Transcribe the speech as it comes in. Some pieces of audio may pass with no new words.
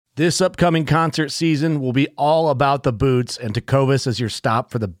This upcoming concert season will be all about the boots, and Tecovas is your stop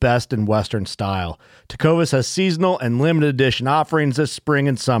for the best in Western style. Tecovas has seasonal and limited edition offerings this spring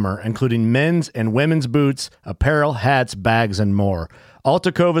and summer, including men's and women's boots, apparel, hats, bags, and more. All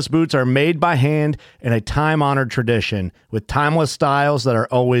Tecovas boots are made by hand in a time-honored tradition with timeless styles that are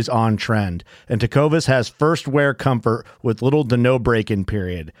always on trend. And Tecovas has first wear comfort with little to no break-in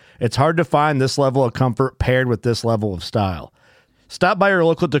period. It's hard to find this level of comfort paired with this level of style. Stop by your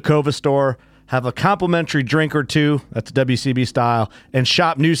local Tecovas store, have a complimentary drink or two, that's WCB style, and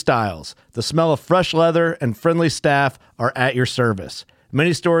shop new styles. The smell of fresh leather and friendly staff are at your service.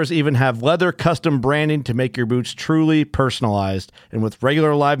 Many stores even have leather custom branding to make your boots truly personalized. And with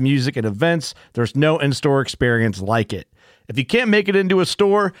regular live music and events, there's no in-store experience like it. If you can't make it into a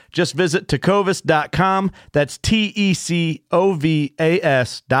store, just visit tecovas.com. That's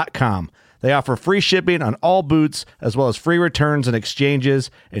TECOVAS.com. They offer free shipping on all boots, as well as free returns and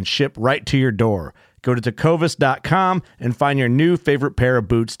exchanges, and ship right to your door. Go to tecovas.com and find your new favorite pair of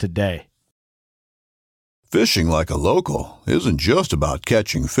boots today. Fishing like a local isn't just about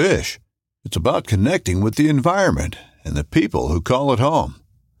catching fish. It's about connecting with the environment and the people who call it home.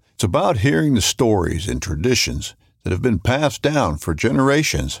 It's about hearing the stories and traditions that have been passed down for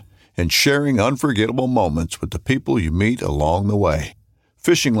generations and sharing unforgettable moments with the people you meet along the way.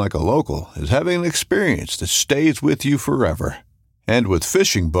 Fishing like a local is having an experience that stays with you forever. And with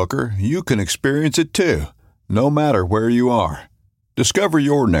Fishing Booker, you can experience it too, no matter where you are. Discover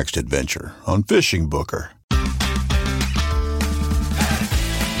your next adventure on Fishing Booker.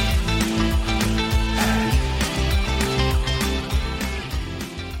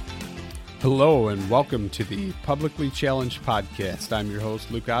 Hello and welcome to the Publicly Challenged Podcast. I'm your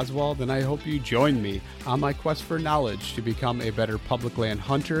host, Luke Oswald, and I hope you join me on my quest for knowledge to become a better public land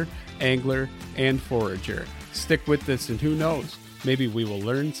hunter, angler, and forager. Stick with this and who knows, maybe we will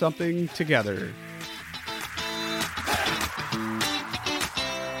learn something together.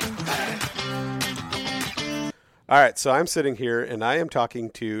 All right, so I'm sitting here and I am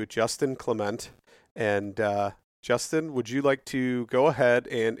talking to Justin Klement, and Justin, would you like to go ahead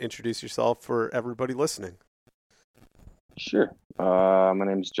and introduce yourself for everybody listening? Sure. My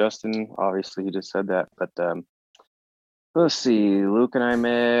name's Justin. Obviously, he just said that, but let's see. Luke and I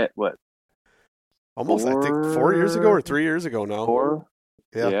met, Almost, I think 4 years ago or 3 years ago now. Four?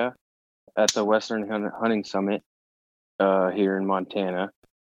 Yeah. At the Western Hunting Summit here in Montana.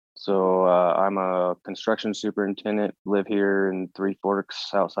 So I'm a construction superintendent, live here in Three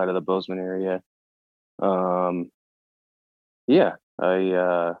Forks outside of the Bozeman area.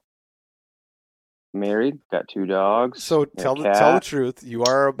 I married, got 2 dogs. So tell the truth. You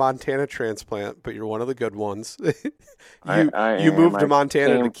are a Montana transplant, but you're one of the good ones. You moved to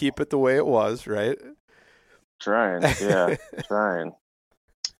Montana to keep it the way it was, right? Trying.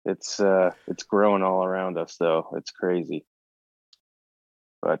 It's growing all around us though. It's crazy.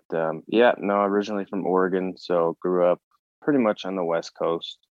 But originally from Oregon, so grew up pretty much on the West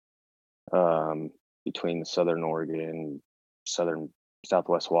Coast. Between Southern Oregon,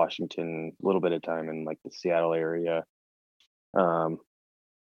 Southwest Washington, a little bit of time in like the Seattle area.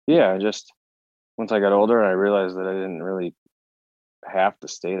 Just once I got older, I realized that I didn't really have to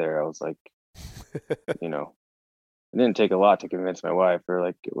stay there. I was like, it didn't take a lot to convince my wife. We're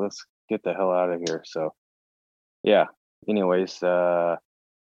like, let's get the hell out of here. So, yeah. Anyways, a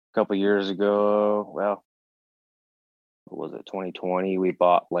couple years ago, what was it? 2020, we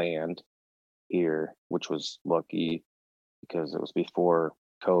bought land here, which was lucky because it was before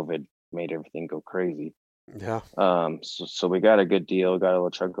COVID made everything go crazy. Yeah. So we got a good deal, got a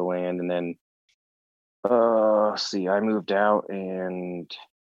little chunk of land, and then I moved out and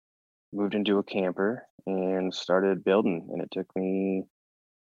moved into a camper and started building, and it took me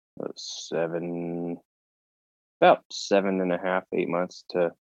about 7.5, 8 months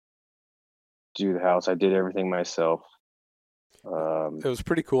to do the house. I did everything myself. It was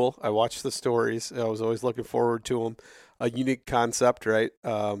pretty cool. I watched the stories. I was always looking forward to them. A unique concept, right?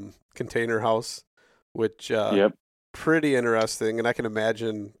 Container house, which pretty interesting. And I can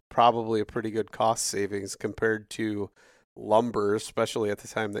imagine probably a pretty good cost savings compared to lumber, especially at the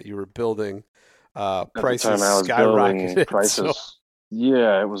time that you were building. Prices skyrocketed.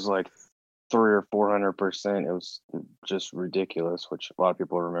 It was like 300 or 400%. It was just ridiculous, which a lot of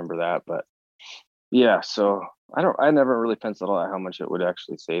people remember that, but yeah, so I never really penciled out how much it would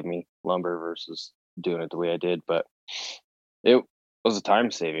actually save me, lumber versus doing it the way I did, but it was a time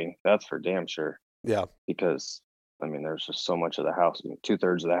saving, that's for damn sure. Yeah. Because there's just so much of the house.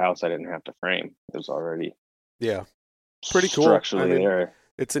 2/3 of the house I didn't have to frame. It was already pretty cool. Structurally there.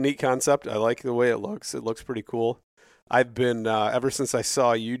 It's a neat concept. I like the way it looks. It looks pretty cool. I've been ever since I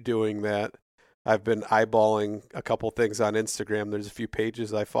saw you doing that. I've been eyeballing a couple things on Instagram. There's a few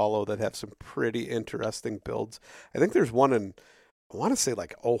pages I follow that have some pretty interesting builds. I think there's one in, I want to say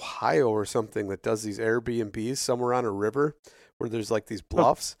like Ohio or something, that does these Airbnbs somewhere on a river where there's like these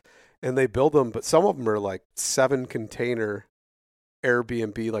bluffs, and they build them, but some of them are like 7 container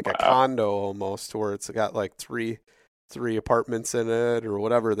Airbnb, like a condo almost, where it's got like three apartments in it or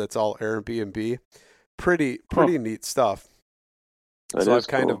whatever. That's all Airbnb. Pretty neat stuff. So I've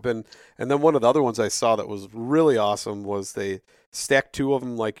kind of been, and then one of the other ones I saw that was really awesome was they stacked 2 of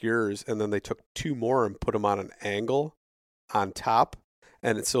them like yours, and then they took 2 more and put them on an angle on top,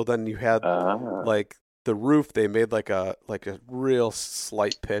 and so then you had like the roof. They made like a real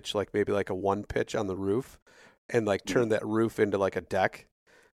slight pitch, like maybe like a 1 pitch on the roof, and like turned that roof into like a deck.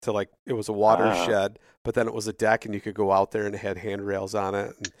 To like, it was a watershed, but then it was a deck, and you could go out there and it had handrails on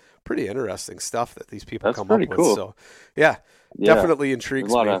it, and pretty interesting stuff that these people come up with. Cool. So yeah, definitely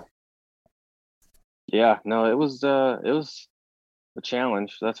intrigues me. No, it was a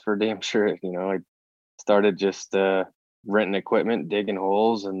challenge. That's for damn sure. I started just renting equipment, digging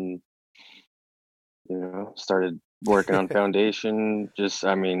holes, and started working on foundation.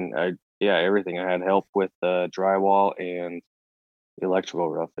 Everything. I had help with drywall and electrical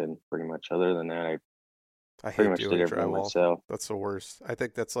roughing, pretty much. Other than that, I pretty much did everything myself. That's the worst. I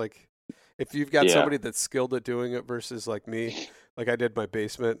think that's like, if you've got somebody that's skilled at doing it versus like me, like I did my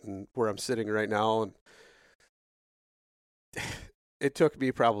basement and where I'm sitting right now, and it took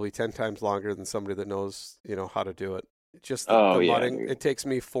me probably 10 times longer than somebody that knows, how to do it. Just the mudding. It takes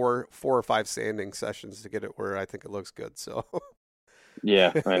me 4 or 5 sanding sessions to get it where I think it looks good. So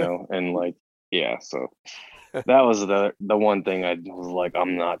yeah, I know. And so that was the one thing I was like,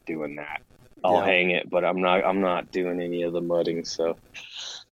 I'm not doing that. I'll hang it, but I'm not doing any of the mudding. So,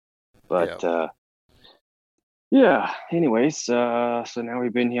 but anyways, so now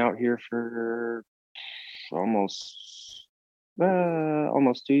we've been out here for almost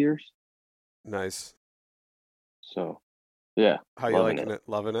 2 years. Nice. So, yeah. How you liking it?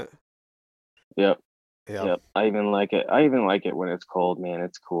 Loving it? Yep. I even like it. I even like it when it's cold, man.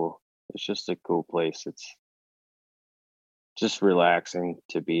 It's cool. It's just a cool place. It's just relaxing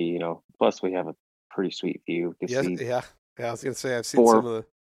to be, plus we have a pretty sweet view. Yeah, I was gonna say, I've seen some of the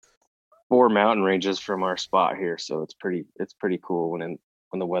 4 mountain ranges from our spot here, so it's pretty cool when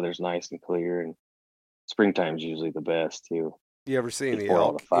the weather's nice and clear, and springtime's usually the best too. You ever see any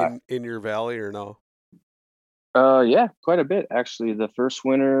elk in your valley or no? Yeah, quite a bit actually. The first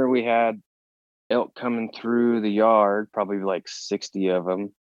winter we had elk coming through the yard, probably like 60 of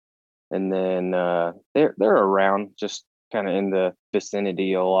them, and then they're around, just kind of in the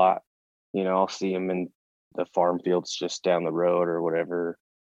vicinity a lot. I'll see them in the farm fields just down the road or whatever,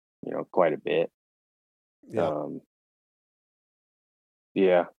 quite a bit. And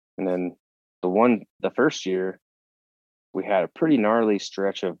then the first year we had a pretty gnarly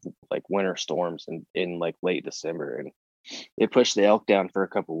stretch of like winter storms in like late December, and it pushed the elk down for a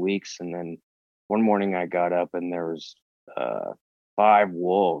couple of weeks. And then one morning I got up and there was 5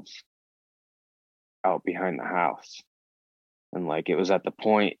 wolves out behind the house. And like, it was at the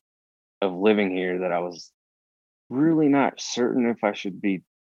point of living here that I was really not certain if I should be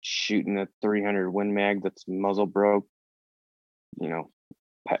shooting a 300 Win Mag that's muzzle broke,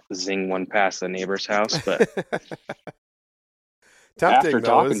 zing one past the neighbor's house. But tempting, after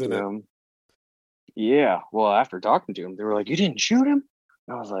talking to them, after talking to them, they were like, "You didn't shoot him?"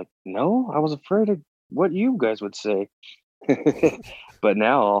 And I was like, "No, I was afraid of what you guys would say." But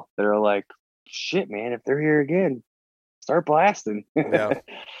now they're like, "Shit, man, if they're here again, start blasting." Yeah.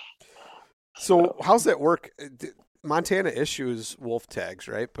 So how's that work? Montana issues wolf tags,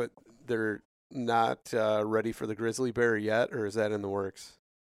 right? But they're not ready for the grizzly bear yet, or is that in the works?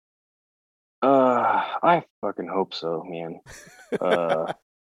 I fucking hope so, man.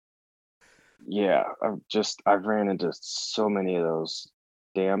 I've ran into so many of those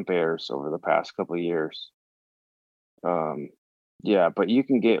damn bears over the past couple of years. But you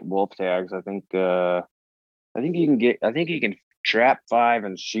can get wolf tags. I think you can trap 5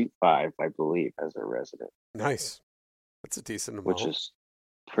 and shoot 5, I believe, as a resident. Nice. That's a decent amount. Which is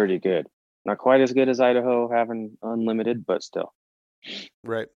pretty good. Not quite as good as Idaho having unlimited, but still.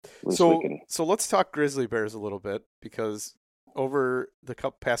 Right. So let's talk grizzly bears a little bit, because over the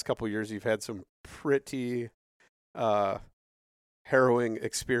past couple of years, you've had some pretty harrowing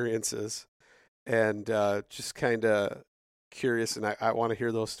experiences, and just kind of curious, and I want to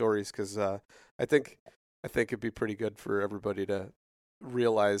hear those stories, because I think it'd be pretty good for everybody to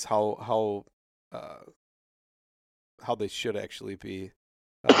realize how they should actually be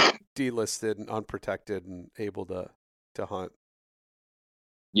delisted and unprotected and able to to hunt?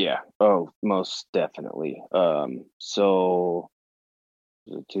 Yeah. Oh, most definitely. So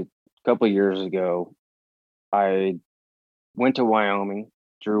a couple of years ago, I went to Wyoming,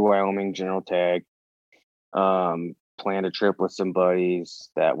 drew Wyoming general tag, planned a trip with some buddies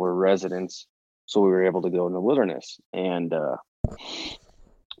that were residents. So we were able to go in the wilderness. And,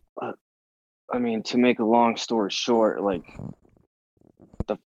 I mean, to make a long story short, like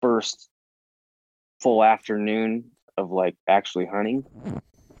the first full afternoon of like actually hunting,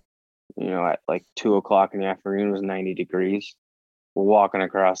 at like 2 o'clock in the afternoon, it was 90 degrees. We're walking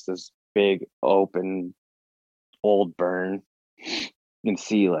across this big open old burn. You can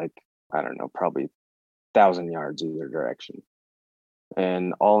see like, I don't know, probably 1,000 yards either direction.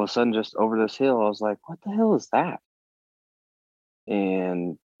 And all of a sudden, just over this hill, I was like, what the hell is that?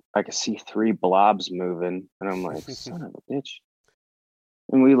 And I could see 3 blobs moving. And I'm like, son of a bitch.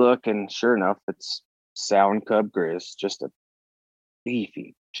 And we look, and sure enough, it's sow and cub grizz, just a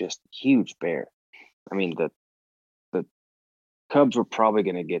beefy, just huge bear. I mean, the cubs were probably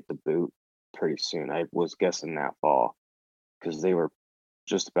going to get the boot pretty soon. I was guessing that fall because they were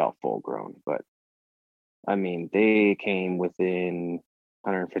just about full grown. But I mean, they came within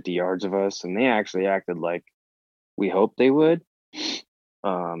 150 yards of us, and they actually acted like we hoped they would.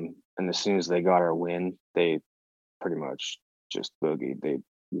 And as soon as they got our wind, they pretty much just boogied. They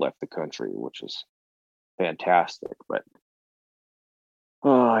left the country, which is fantastic. But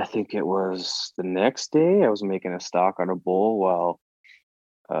I think it was the next day I was making a stalk on a bull while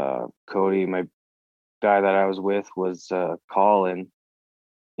Cody, my guy that I was with, was calling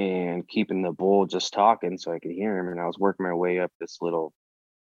and keeping the bull just talking so I could hear him. And I was working my way up this little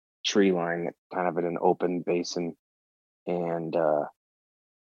tree line, kind of in an open basin. And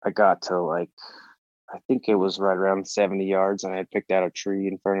I got to like, I think it was right around 70 yards, and I had picked out a tree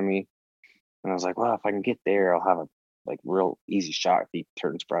in front of me. And I was like, well, if I can get there, I'll have a like real easy shot if he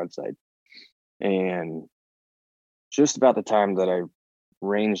turns broadside. And just about the time that I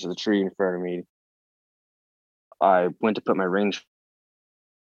ranged the tree in front of me, I went to put my range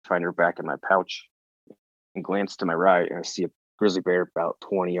finder back in my pouch and glanced to my right, and I see a grizzly bear about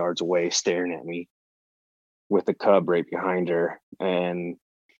 20 yards away staring at me with a cub right behind her. And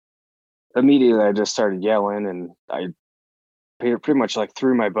immediately I just started yelling, and I pretty much like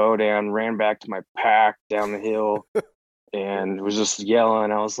threw my bow down, ran back to my pack down the hill, and was just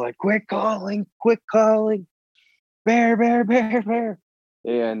yelling. I was like, quit calling, bear, bear, bear, bear.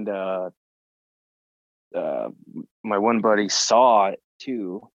 And my one buddy saw it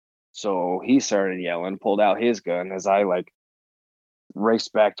too, so he started yelling, pulled out his gun as I like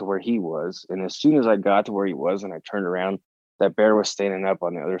raced back to where he was. And as soon as I got to where he was and I turned around, that bear was standing up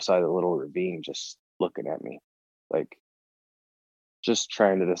on the other side of the little ravine, just looking at me, like just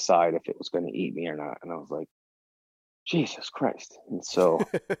trying to decide if it was going to eat me or not. And I was like, Jesus Christ. And so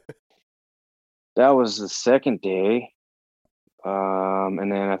that was the second day.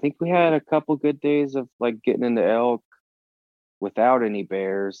 And then I think we had a couple good days of like getting into elk without any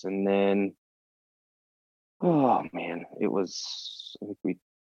bears. And then, oh man, it was, I think we,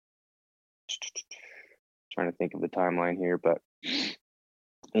 trying to think of the timeline here, but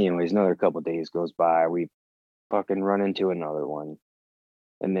anyways, another couple of days goes by. We fucking run into another one.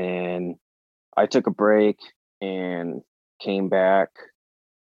 And then I took a break and came back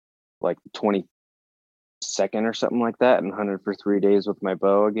like the 22nd or something like that and hunted for 3 days with my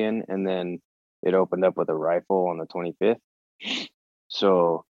bow again. And then it opened up with a rifle on the 25th.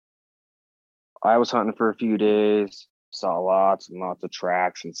 So I was hunting for a few days, saw lots and lots of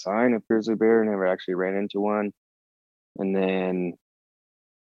tracks and sign of grizzly bear, never actually ran into one. And then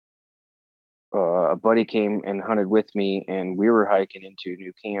a buddy came and hunted with me, and we were hiking into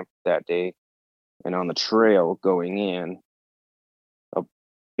new camp that day. And on the trail going in, a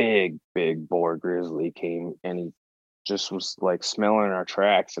big boar grizzly came, and he just was like smelling our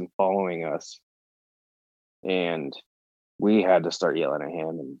tracks and following us. And we had to start yelling at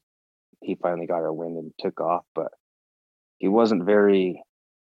him, and he finally got our wind and took off. But he didn't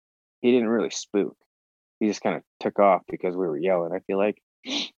really spook. He just kind of took off because we were yelling. I feel like,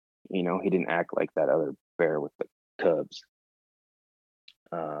 he didn't act like that other bear with the cubs.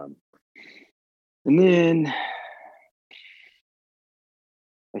 And then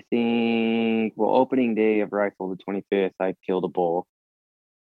I think, opening day of rifle, the 25th, I killed a bull.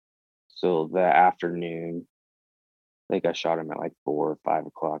 So that afternoon, I think I shot him at like 4 or 5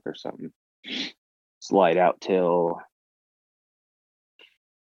 o'clock or something. It's light out till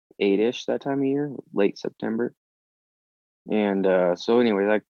 8-ish that time of year, late September. And so anyways,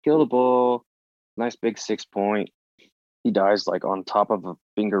 I killed a bull, nice big 6-point. He dies like on top of a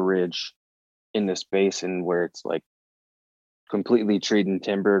finger ridge in this basin where it's like completely treed and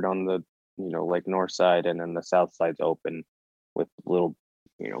timbered on the, like north side, and then the south side's open with little,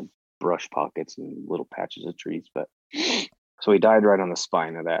 brush pockets and little patches of trees. But so he died right on the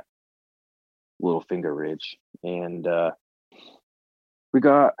spine of that little finger ridge. And we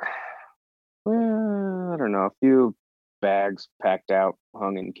got, I don't know, a few bags packed out,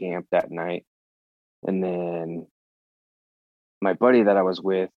 hung in camp that night. And then my buddy that I was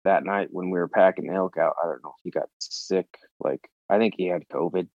with that night when we were packing the elk out, I don't know if he got sick. Like, I think he had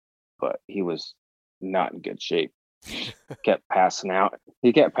COVID, but he was not in good shape. Kept passing out.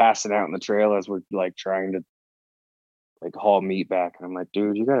 He kept passing out in the trail as we're like trying to like haul meat back. And I'm like,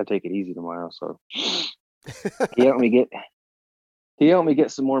 dude, you got to take it easy tomorrow. So he helped me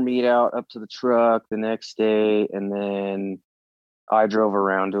get some more meat out up to the truck the next day. And then I drove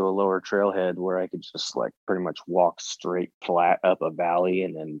around to a lower trailhead where I could just like pretty much walk straight flat up a valley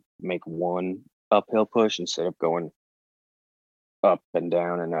and then make one uphill push instead of going up and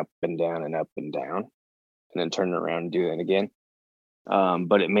down and up and down and up and down, and then turning around and doing it again.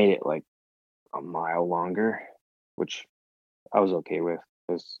 But it made it like a mile longer, which I was okay with.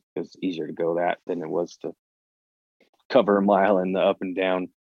 It's easier to go that than it was to cover a mile in the up and down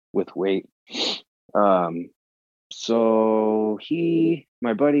with weight. So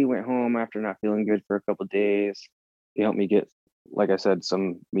my buddy went home after not feeling good for a couple of days. He helped me get, like I said,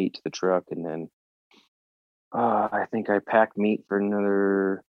 some meat to the truck. And then I think I packed meat for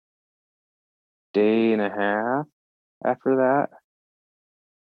another day and a half after that.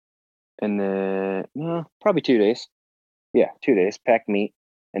 And then, probably 2 days. Yeah, 2 days, packed meat.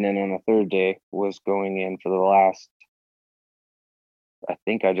 And then on the third day was going in for the last, I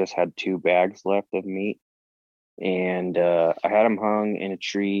think I just had 2 bags left of meat. And I had them hung in a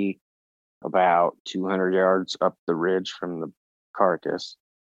tree about 200 yards up the ridge from the carcass.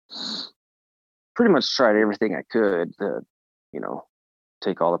 Pretty much tried everything I could to,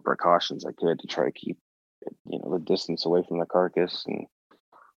 take all the precautions I could to try to keep, the distance away from the carcass and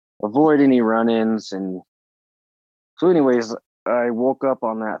avoid any run-ins. And so anyways, I woke up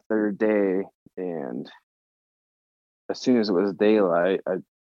on that third day, and as soon as it was daylight,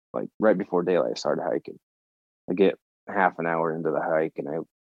 right before daylight, I started hiking. I get half an hour into the hike and I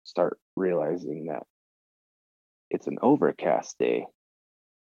start realizing that it's an overcast day.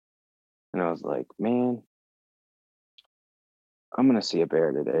 And I was like, man, I'm going to see a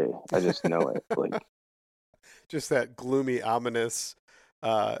bear today. I just know it. Like, just that gloomy, ominous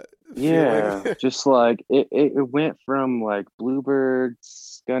yeah, feeling. Just like it went from like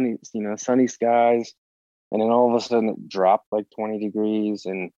bluebirds, sunny skies, and then all of a sudden it dropped like 20 degrees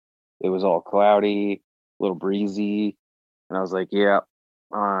and it was all cloudy, a little breezy. And I was like, yeah,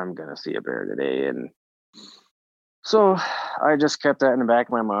 I'm going to see a bear today. And so I just kept that in the back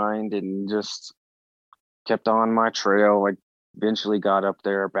of my mind and just kept on my trail. Like, eventually got up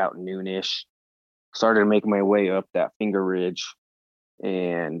there about noonish, started making my way up that finger ridge.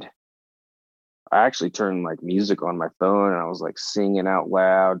 And I actually turned like music on my phone and I was like singing out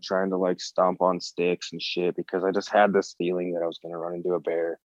loud, trying to like stomp on sticks and shit, because I just had this feeling that I was going to run into a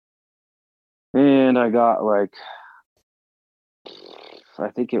bear. And I got like, I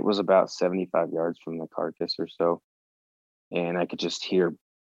think it was about 75 yards from the carcass or so. And I could just hear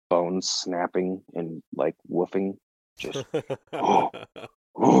bones snapping and like woofing. Just, oh,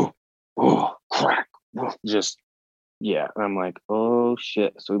 crack. Just, yeah. And I'm like, oh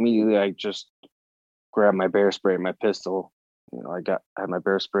shit. So immediately I just grabbed my bear spray and my pistol. I had my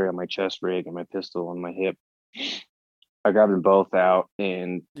bear spray on my chest rig and my pistol on my hip. I grabbed them both out,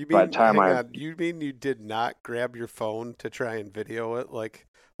 and by the time you mean you did not grab your phone to try and video it like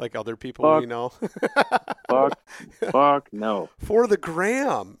other people we know? Fuck, no. For the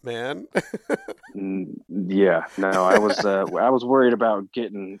gram, man. Yeah, no, I was worried about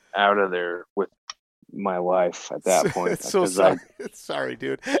getting out of there with my life at that point. So sorry, sorry,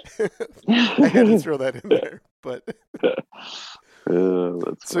 dude. I had to throw that in there, but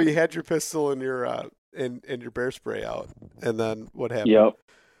so you had your pistol and your and your bear spray out, and then what happened? Yep.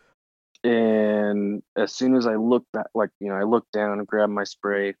 And as soon as I looked back, I looked down and grabbed my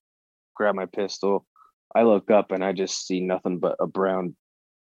spray, grabbed my pistol. I look up and I just see nothing but a brown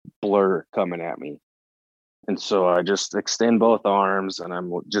blur coming at me. And so I just extend both arms and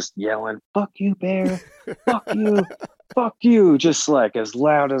I'm just yelling, "Fuck you, bear! Fuck you! Fuck you!" Just like as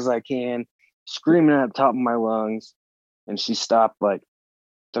loud as I can, screaming at the top of my lungs. And she stopped like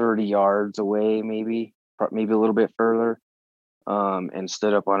 30 yards away, maybe a little bit further, and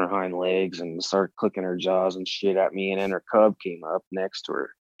stood up on her hind legs and started clicking her jaws and shit at me. And then her cub came up next to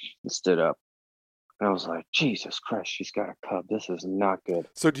her and stood up. And I was like, Jesus Christ, she's got a cub. This is not good.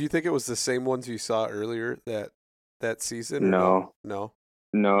 So do you think it was the same ones you saw earlier that that season? Or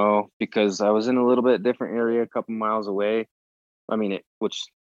no, because I was in a little bit different area, a couple miles away. I mean, which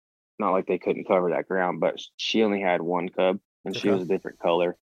not like they couldn't cover that ground, but she only had one cub, and she was a different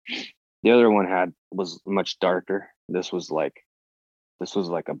color. The other one was much darker. This was like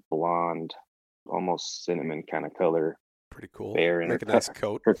a blonde, almost cinnamon kind of color. Pretty cool. Bear in Make a nice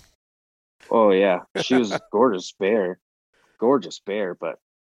coat. Oh yeah, she was gorgeous bear, but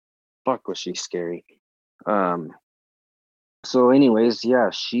fuck was she scary. So anyways,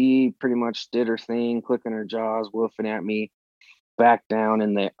 yeah, she pretty much did her thing, clicking her jaws, woofing at me, back down,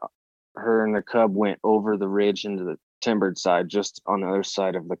 and her and the cub went over the ridge into the timbered side, just on the other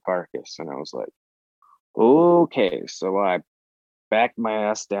side of the carcass. And I was like, okay. So I backed my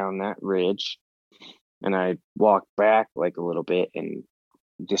ass down that ridge, and I walked back like a little bit and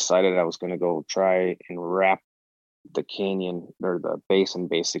decided I was going to go try and wrap the canyon or the basin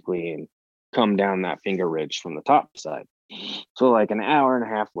basically and come down that finger ridge from the top side. So like an hour and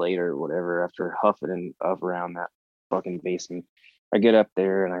a half later, whatever, after huffing and up around that fucking basin, I get up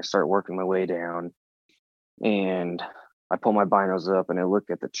there and I start working my way down, and I pull my binos up and I look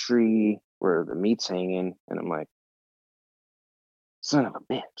at the tree where the meat's hanging, and I'm like, son of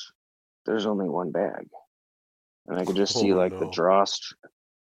a bitch, there's only one bag. And I could just see like the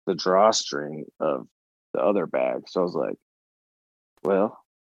drawstring of the other bag. So I was like, well,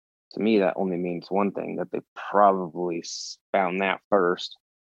 to me, that only means one thing, that they probably found that first.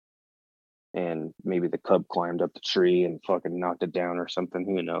 And maybe the cub climbed up the tree and fucking knocked it down or something.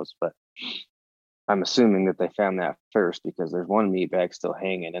 Who knows? But I'm assuming that they found that first, because there's one meat bag still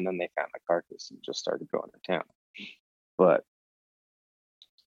hanging, and then they found the carcass and just started going to town. But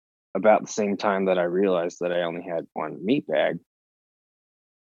about the same time that I realized that I only had one meat bag,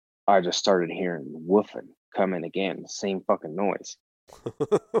 I just started hearing woofing coming again, the same fucking noise.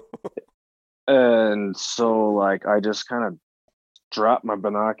 And so like I just kind of dropped my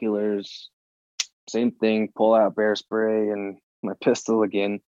binoculars, same thing, pull out bear spray and my pistol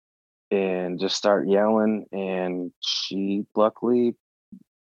again, and just start yelling. And she luckily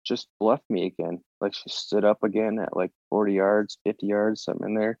just bluffed me again. Like she stood up again at like 40 yards, 50 yards, something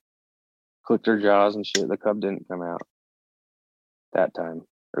in there, clicked her jaws and shit. The cub didn't come out that time,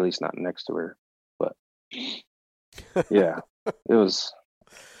 or at least not next to her. But yeah, it was.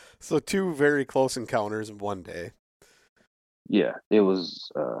 So 2 very close encounters in one day. Yeah, it was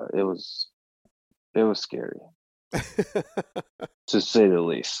scary. To say the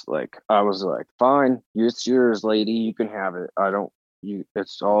least. Like I was like, fine, it's yours, lady, you can have it.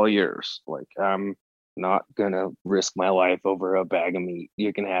 It's all yours. Like I'm not gonna risk my life over a bag of meat.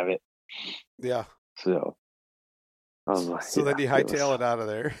 You can have it. Yeah. So I was like, so then you hightail it out of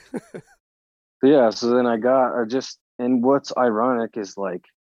there. Yeah, so then and what's ironic is like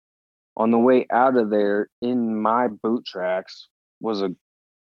on the way out of there, in my boot tracks was a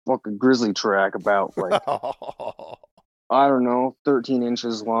fucking grizzly track about like I don't know, 13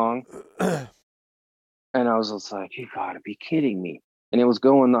 inches long. And I was just like, you gotta be kidding me. And it was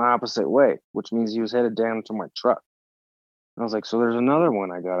going the opposite way, which means he was headed down to my truck. And I was like, so there's another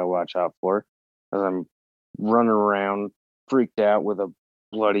one I gotta watch out for, as I'm running around freaked out with a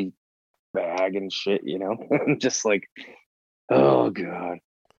bloody bag and shit, you know? Just like, oh god.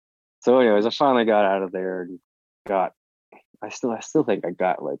 So anyways, I finally got out of there and I still think I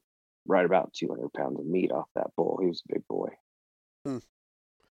got like right about 200 pounds of meat off that bull. He was a big boy.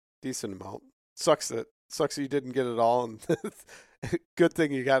 Decent amount. Sucks that you didn't get it all, and good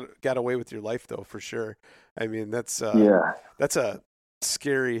thing you got away with your life though, for sure. I mean, that's a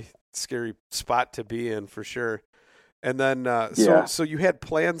scary spot to be in for sure. And then so you had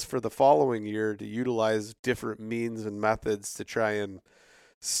plans for the following year to utilize different means and methods to try and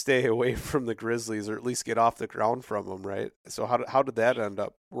stay away from the grizzlies, or at least get off the ground from them, right? So how did that end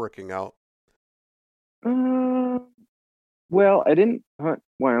up working out? Well, I didn't hunt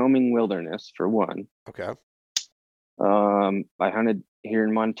Wyoming wilderness for one. Okay. I hunted here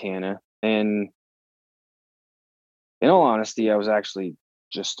in Montana, and in all honesty, I was actually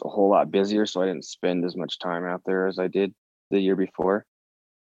just a whole lot busier, so I didn't spend as much time out there as I did the year before,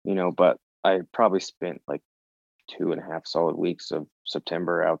 you know, but I probably spent like 2.5 solid weeks of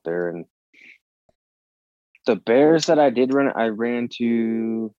September out there. And the bears that I did run, I ran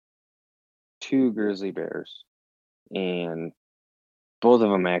to 2 grizzly bears, and both of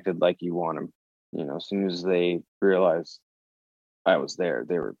them acted like you want them. You know, as soon as they realized I was there,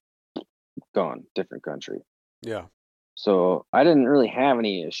 they were gone, different country. Yeah. So I didn't really have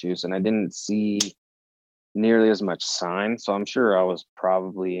any issues, and I didn't see nearly as much sign. So I'm sure I was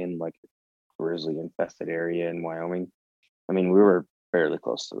probably in like a grizzly infested area in Wyoming. I mean, we were fairly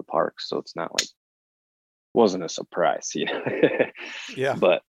close to the park, so it's not like wasn't a surprise, Yeah.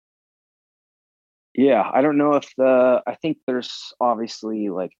 But yeah, I don't know if I think there's obviously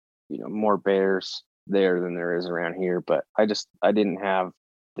like, more bears there than there is around here, but I didn't have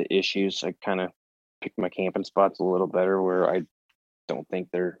the issues. I kind of picked my camping spots a little better where I don't think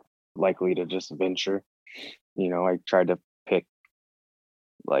they're likely to just venture. I tried to pick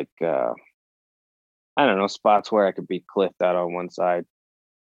like, I don't know, spots where I could be cliffed out on one side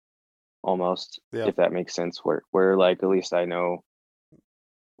almost, if that makes sense, where like, at least I know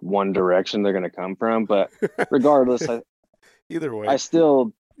one direction they're going to come from, but regardless, either way,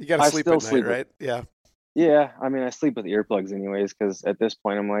 you got to sleep at night, right? Yeah. I mean, I sleep with earplugs anyways, because at this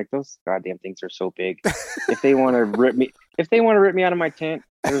point I'm like, those goddamn things are so big. If they want to rip me out of my tent,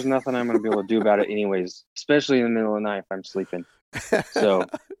 there's nothing I'm going to be able to do about it anyways, especially in the middle of the night if I'm sleeping. So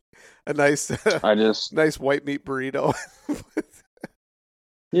a nice white meat burrito.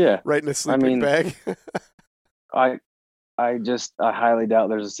 Yeah, right in a sleeping bag. I highly doubt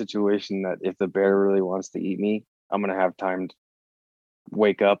there's a situation that if the bear really wants to eat me, I'm gonna have time to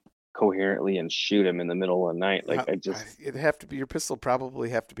wake up coherently and shoot him in the middle of the night. Like it'd have to be, your pistol probably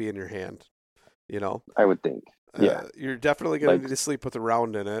have to be in your hand. I would think. Yeah, you're definitely going to need to sleep with a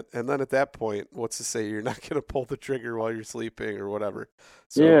round in it, and then at that point, what's to say you're not going to pull the trigger while you're sleeping or whatever?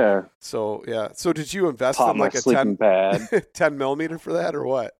 So did you invest in like a 10 millimeter for that or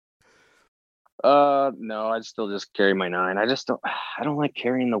what? No, I still just carry my 9. I don't like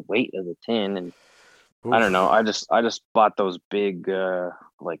carrying the weight of the 10, and oof. I don't know. I just bought those big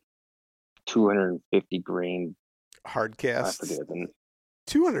like 250 grain hard casts. I forget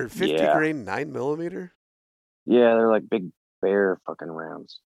 250 grain 9 millimeter. Yeah, they're like big bear fucking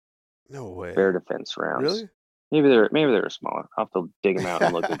rounds. No way. Bear defense rounds. Really? Maybe they're smaller. I'll have to dig them out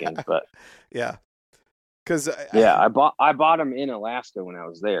and look again. But yeah, because I bought them in Alaska when I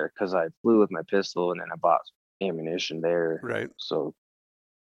was there because I flew with my pistol and then I bought ammunition there. Right. So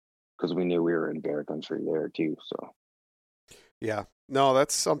because we knew we were in bear country there too. So yeah, no,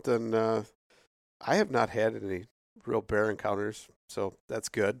 that's something. I have not had any real bear encounters, so that's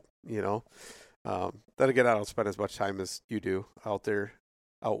good. Then again, I don't spend as much time as you do out there,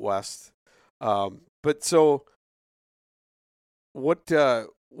 out west. But so, what do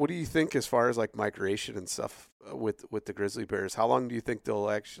you think as far as like migration and stuff with the grizzly bears? How long do you think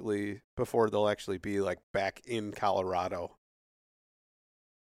before they'll actually be like back in Colorado?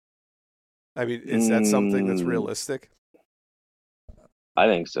 I mean, is that something that's realistic? I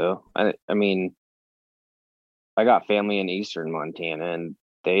think so. I mean, I got family in eastern Montana, and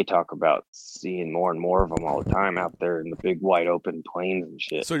they talk about seeing more and more of them all the time out there in the big wide open plains and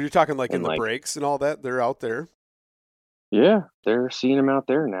shit. So you're talking like in the breaks and all that? They're out there? Yeah, they're seeing them out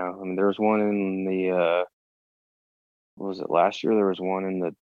there now. I mean, there was one in the, what was it, last year? There was one in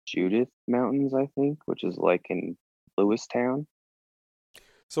the Judith Mountains, I think, which is like in Lewistown.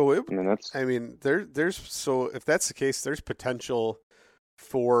 So if that's the case, there's potential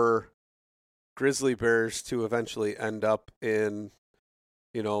for grizzly bears to eventually end up in,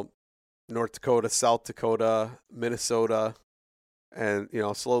 North Dakota, South Dakota, Minnesota, and,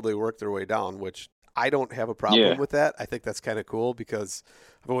 slowly work their way down, which I don't have a problem with that. I think that's kind of cool because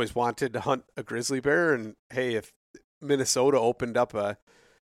I've always wanted to hunt a grizzly bear. And hey, if Minnesota opened up a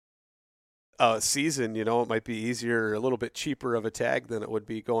season, it might be easier, a little bit cheaper of a tag than it would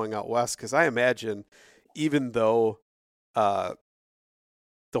be going out west. Because I imagine, even though the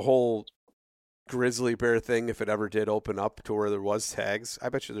whole grizzly bear thing, if it ever did open up to where there was tags, I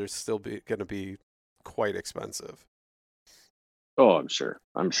bet you there's still going to be quite expensive. Oh, I'm sure.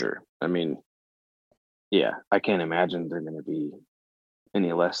 I mean, yeah, I can't imagine they're going to be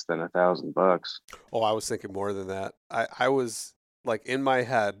any less than $1,000. Oh, I was thinking more than that. I was like, in my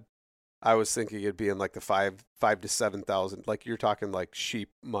head, I was thinking it'd be in like the 5 to 7,000. Like you're talking like sheep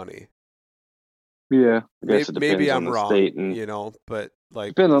money. Yeah, I guess maybe I'm wrong. State and, but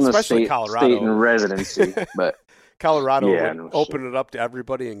like depends on especially the Colorado, state and residency. But Colorado would open it up to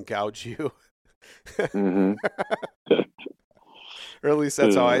everybody and gouge you. Mm-hmm. Or at least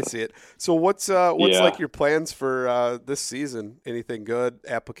that's how I see it. So what's like your plans for this season? Anything good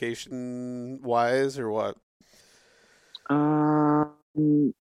application wise or what?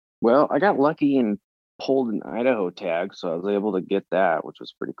 Well, I got lucky and pulled an Idaho tag, so I was able to get that, which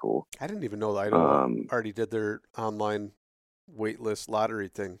was pretty cool. I didn't even know that Idaho already did their online waitlist lottery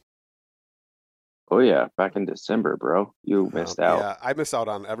thing. Oh yeah, back in December, bro. You missed out. Yeah, I missed out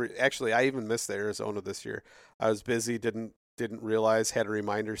on actually, I even missed the Arizona this year. I was busy, didn't realize, had a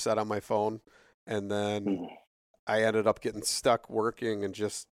reminder set on my phone, and then I ended up getting stuck working, and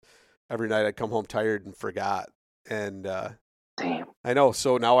just every night I'd come home tired and forgot. And Damn. I know.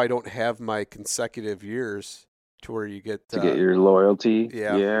 So now I don't have my consecutive years to where you get to get your loyalty.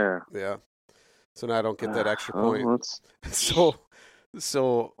 Yeah. So now I don't get that extra point.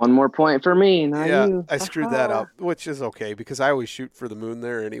 So 1 more point for me, not you. I screwed that up, which is okay because I always shoot for the moon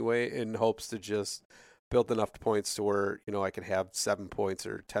there anyway, in hopes to just build enough points to where I could have 7 points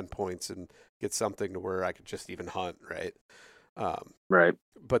or 10 points and get something to where I could just even hunt, right? Right.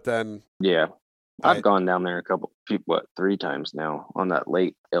 But then I've gone down there 3 times now on that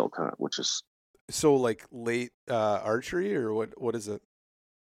late elk hunt, which is so like late archery or what is it?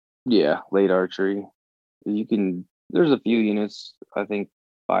 Yeah, late archery. There's a few units, I think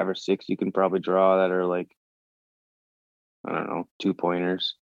 5 or 6 you can probably draw that are like, I don't know,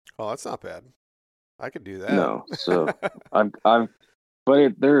 2-pointers. Oh, that's not bad. I could do that. No, so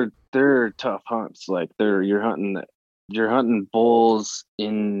they're tough hunts. Like you're hunting bulls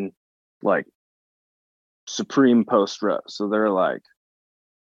in like supreme post rut. So they're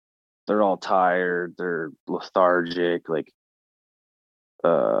all tired, they're lethargic. Like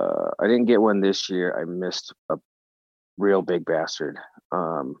I didn't get one this year. I missed a real big bastard.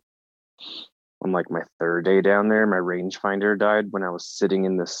 On like my 3rd day down there, my rangefinder died when I was sitting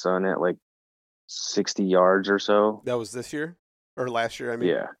in the sun at like 60 yards or so. That was this year or last year? I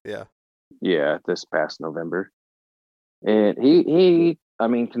mean, yeah, this past November. And he I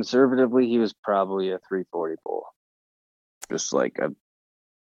mean, conservatively, he was probably a 340 bull, just like a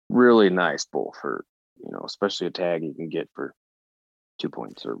really nice bull for especially a tag you can get for 2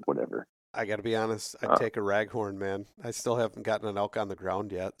 points or whatever. I got to be honest. I'd take a raghorn, man. I still haven't gotten an elk on the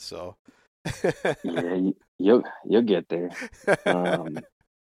ground yet, so. Yeah, you'll get there.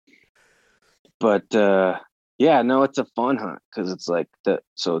 But no, it's a fun hunt because it's like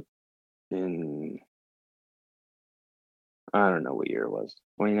in I don't know what year it was,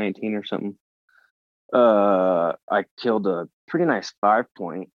 2019 or something. I killed a pretty nice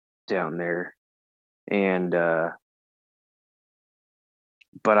 5-point down there, and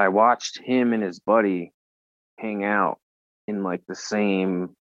but I watched him and his buddy hang out in like the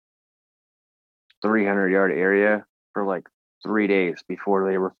same 300-yard area for like 3 days before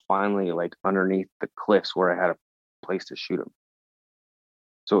they were finally like underneath the cliffs where I had a place to shoot them.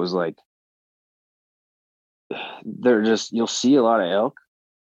 So it was like you'll see a lot of elk,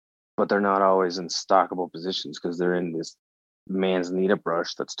 but they're not always in stockable positions because they're in this manzanita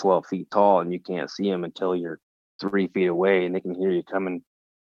brush that's 12 feet tall and you can't see them until you're 3 feet away and they can hear you coming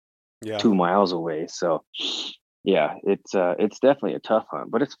 2 miles away. So it's definitely a tough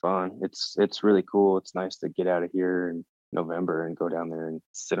hunt, but it's fun. It's really cool. It's nice to get out of here in November and go down there and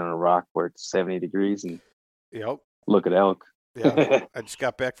sit on a rock where it's 70 degrees and look at elk. Yeah, I just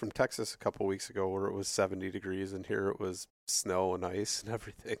got back from Texas a couple weeks ago where it was 70 degrees and here it was snow and ice and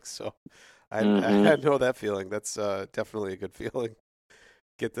everything. So I know that feeling. That's definitely a good feeling.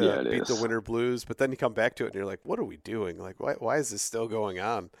 Beat the winter blues, but then you come back to it and you're like, what are we doing? Like, why is this still going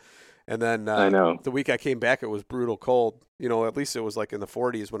on? And then I know the week I came back, it was brutal cold. At least it was like in the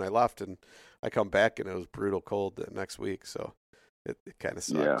 40s when I left, and I come back and it was brutal cold the next week. So it kind of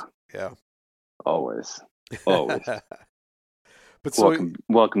sucked. Yeah. Always. But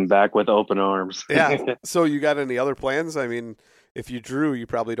welcome back with open arms. Yeah. So you got any other plans? I mean, if you drew, you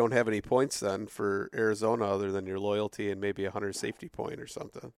probably don't have any points then for Arizona other than your loyalty and maybe a hunter safety point or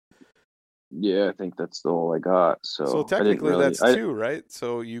something. Yeah, I think that's all I got. So technically that's 2, right?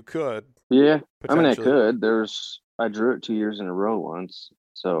 So you could. Yeah, I mean, I could. I drew it 2 years in a row once,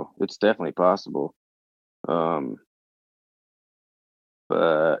 so it's definitely possible. But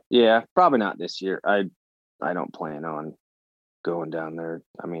yeah, probably not this year. I don't plan on going down there.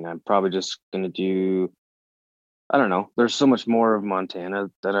 I mean, I'm probably just gonna do. I don't know. There's so much more of Montana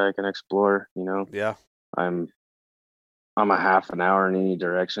that I can explore. Yeah. I'm a half an hour in any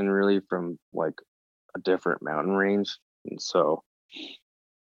direction really from like a different mountain range. And so,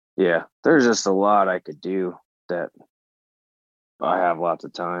 yeah, there's just a lot I could do that I have lots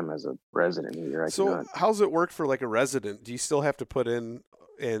of time as a resident here. So how's it work for like a resident? Do you still have to put in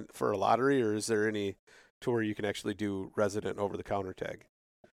for a lottery or is there any to where you can actually do resident over the counter tag?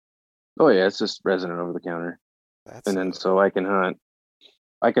 Oh yeah, it's just resident over the counter. So I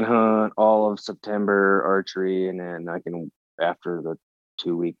can hunt all of September archery, and then I can, after the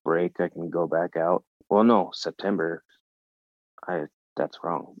 2-week break, I can go back out. Well, no, September. That's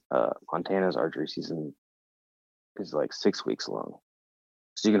wrong. Montana's archery season is like 6 weeks long.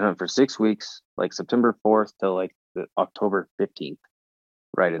 So you can hunt for 6 weeks, like September 4th to like the October 15th,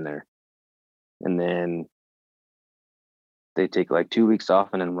 right in there. And then they take like 2 weeks off,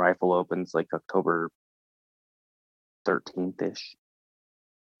 and then rifle opens like October 13th-ish.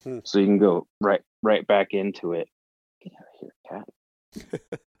 So you can go right back into it Get out of here,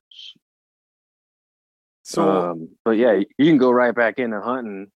 cat. So, but yeah, you can go right back into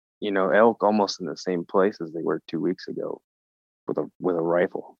hunting, elk almost in the same place as they were 2 weeks ago with a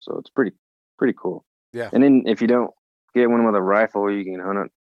rifle. So it's pretty cool. yeah. And then if you don't get one with a rifle, you can hunt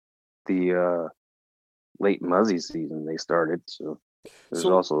it the late muzzy season they started. So there's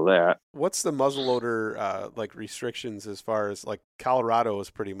also that. What's the muzzleloader like restrictions as far as like Colorado is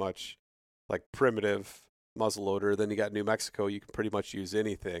pretty much like primitive muzzleloader. Then you got New Mexico, you can pretty much use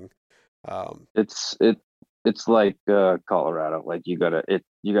anything. It's like Colorado. Like you gotta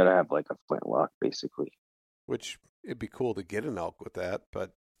have like a flintlock basically. Which it'd be cool to get an elk with that,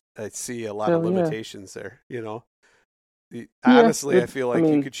 but I see a lot of limitations there. Honestly, I feel like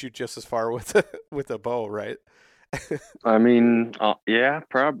you could shoot just as far with a bow, right? I mean, yeah,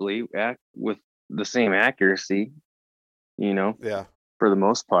 probably with the same accuracy, Yeah. for the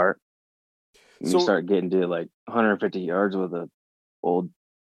most part. When you start getting to like 150 yards with a old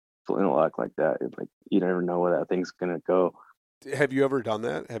flintlock like that, it's like you never know where that thing's gonna go. Have you ever done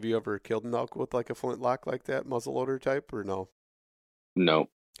that? Have you ever killed an elk with like a flintlock like that, muzzleloader type, or no? No.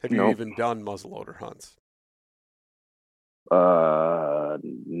 Have you even done muzzleloader hunts?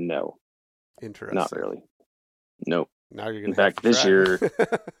 No. Interesting. Not really. Nope. Now you're gonna. In fact, this year,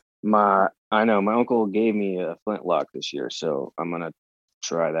 my uncle gave me a flintlock this year, so I'm gonna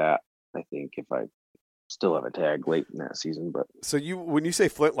try that. I think if I still have a tag late in that season, but so when you say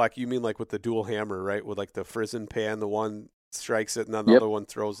flintlock, you mean like with the dual hammer, right? With like the frizzen pan, the one strikes it, and then the other one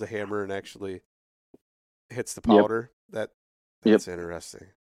throws the hammer and actually hits the powder. That's interesting.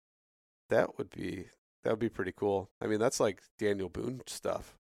 That would be pretty cool. I mean, that's like Daniel Boone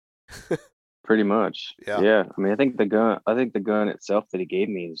stuff. Pretty much. Yeah. I mean, I think the gun itself that he gave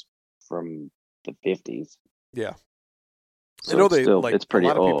me is from the 50s. Yeah. So I know it's pretty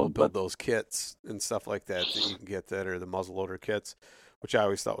old. A lot of people build those kits and stuff like that you can get that, or the muzzleloader kits, which I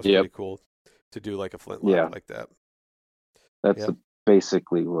always thought was pretty cool to do like a flintlock like that. That's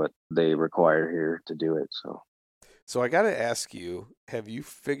basically what they require here to do it. So I got to ask you, have you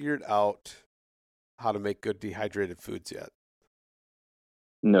figured out how to make good dehydrated foods yet?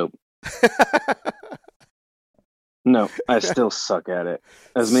 Nope. No, I still suck at it.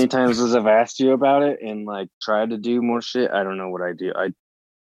 As many times as I've asked you about it and like tried to do more shit, I don't know what I do.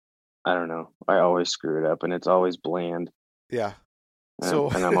 I don't know. I always screw it up, and it's always bland. Yeah.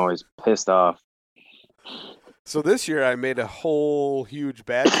 And I'm always pissed off. So this year I made a whole huge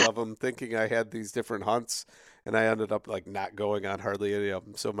batch of them, thinking I had these different hunts, and I ended up like not going on hardly any of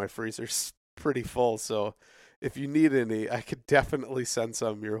them. So my freezer's pretty full. So if you need any, I could definitely send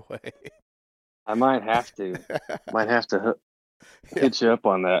some your way. I might have to. Hit you up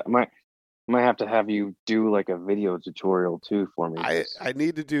on that. I might have to have you do like a video tutorial too for me. I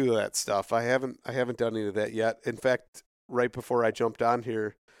need to do that stuff. I haven't done any of that yet. In fact, right before I jumped on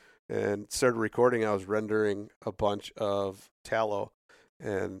here and started recording, I was rendering a bunch of tallow,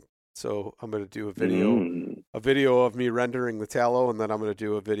 and so I'm going to do a video of me rendering the tallow, and then I'm going to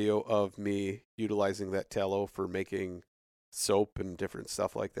do a video of me utilizing that tallow for making soap and different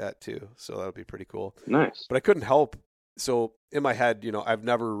stuff like that too. So that'll be pretty cool. Nice. But I couldn't help. So in my head, I've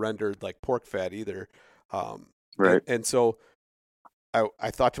never rendered like pork fat either. Right. And so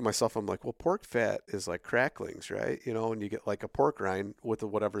I thought to myself, I'm like, well, pork fat is like cracklings, right? And you get like a pork rind with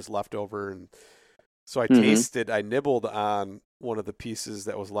whatever's left over. And so I nibbled on one of the pieces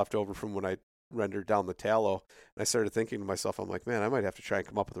that was left over from when I rendered down the tallow. And I started thinking to myself, I'm like, man, I might have to try and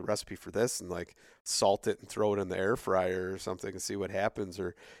come up with a recipe for this and like salt it and throw it in the air fryer or something and see what happens.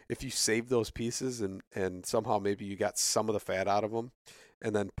 Or if you save those pieces and somehow maybe you got some of the fat out of them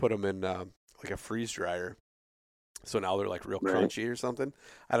and then put them in like a freeze dryer. So now they're like real crunchy or something.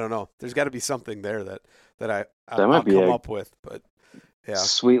 I don't know. There's got to be something there that I'll come up with. But yeah,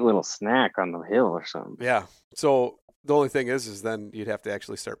 sweet little snack on the hill or something. Yeah. So the only thing is then you'd have to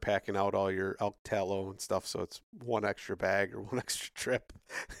actually start packing out all your elk tallow and stuff. So it's one extra bag or one extra trip.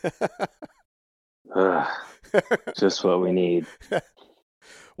 Just what we need.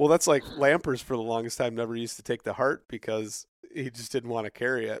 Well, that's like Lampers for the longest time never used to take the heart because he just didn't want to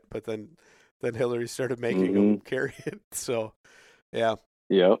carry it. But then Hillary started making him carry it. So, yeah.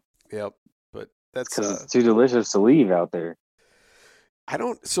 Yep. But that's because it's too delicious to leave out there.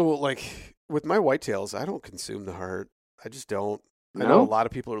 So like with my whitetails, I don't consume the heart. I just don't. No? I know a lot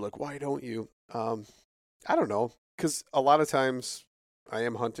of people are like, why don't you? I don't know. Because a lot of times I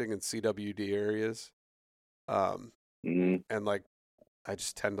am hunting in CWD areas. And like, I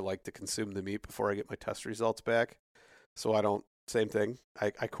just tend to like to consume the meat before I get my test results back. So I don't, same thing.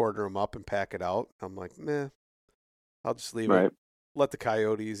 I quarter them up and pack it out. I'm like, meh, I'll just leave it. Let the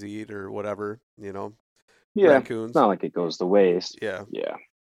coyotes eat or whatever, raccoons. It's not like it goes to waste. Yeah. Yeah.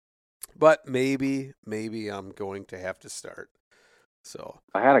 But maybe I'm going to have to start. So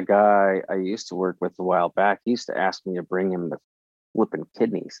I had a guy I used to work with a while back. He used to ask me to bring him the flipping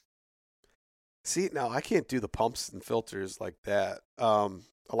kidneys. See, now I can't do the pumps and filters like that. A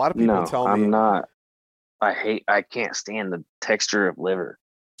lot of people tell me. I'm not. I can't stand the texture of liver.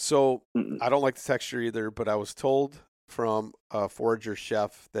 So I don't like the texture either, but I was told from a forager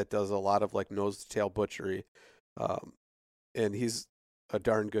chef that does a lot of like nose to tail butchery, and he's a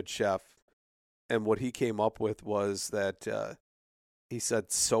darn good chef. And what he came up with was that he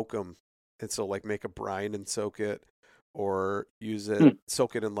said soak them, and so like make a brine and soak it, or use it,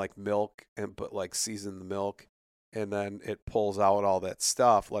 soak it in like milk and but like season the milk, and then it pulls out all that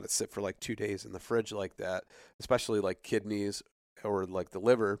stuff. Let it sit for like 2 days in the fridge like that, especially like kidneys or like the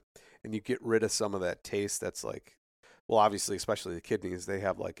liver, and you get rid of some of that taste that's like, well, obviously, especially the kidneys, they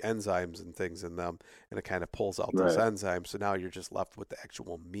have like enzymes and things in them, and it kind of pulls out those enzymes. So now you're just left with the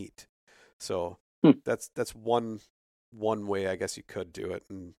actual meat. So that's one way I guess you could do it,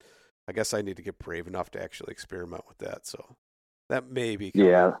 and I guess I need to get brave enough to actually experiment with that. So that may be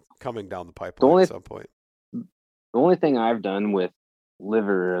coming down the pipeline at some point. The only thing I've done with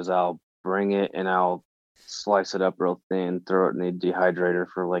liver is I'll bring it and I'll slice it up real thin, throw it in the dehydrator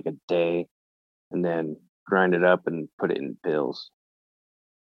for like a day, and then grind it up and put it in pills.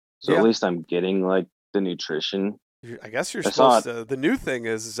 So at least I'm getting like the nutrition. I guess you're supposed to. The new thing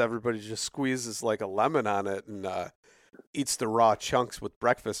is everybody just squeezes like a lemon on it and eats the raw chunks with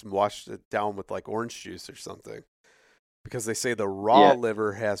breakfast and washes it down with like orange juice or something. Because they say the raw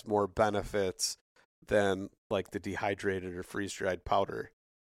liver has more benefits than like the dehydrated or freeze dried powder.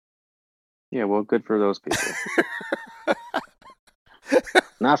 Yeah, well, good for those people.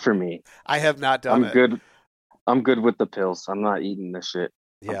 Not for me. I have not done it. I'm good with the pills. I'm not eating this shit.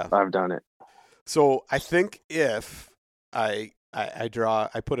 Yeah, I've done it. So I think if I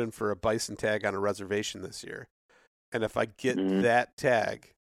put in for a bison tag on a reservation this year, and if I get that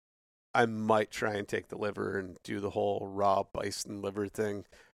tag, I might try and take the liver and do the whole raw bison liver thing,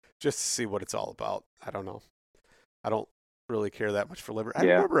 just to see what it's all about. I don't know. I don't really care that much for liver. I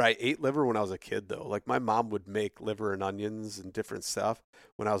remember I ate liver when I was a kid, though. Like my mom would make liver and onions and different stuff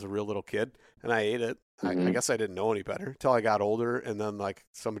when I was a real little kid, and I ate it. I guess I didn't know any better until I got older, and then like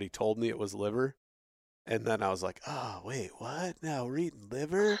somebody told me it was liver. And then I was like, oh, wait, what? Now we're eating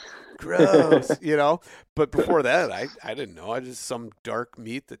liver? Gross, you know? But before that, I didn't know. I just some dark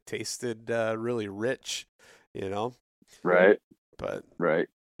meat that tasted really rich, you know? Right. But right.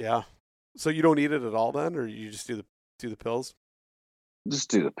 Yeah. So you don't eat it at all then, or you just do the pills?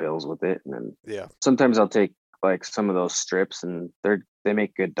 Just do the pills with it, and then yeah. Sometimes I'll take like some of those strips, and they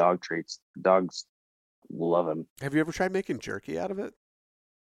make good dog treats. Dogs love them. Have you ever tried making jerky out of it?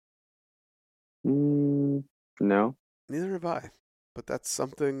 No. Neither have I. But that's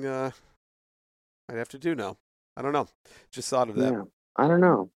something I'd have to do now. I don't know. Just thought of that. Yeah. I don't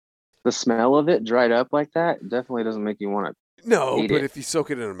know. The smell of it dried up like that definitely doesn't make you want to. No, but if you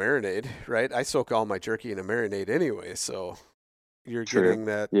soak it in a marinade, right? I soak all my jerky in a marinade anyway, so you're getting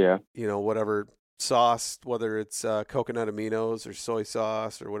that, you know, whatever sauce, whether it's coconut aminos or soy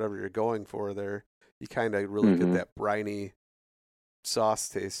sauce or whatever you're going for there, you kind of really get that briny sauce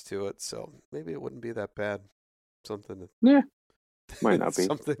taste to it. So maybe it wouldn't be that bad. Something to might not be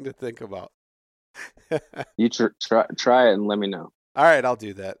something to think about. You try it and let me know. All right, I'll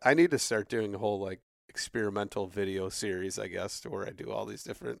do that. I need to start doing a whole like experimental video series, I guess, to where I do all these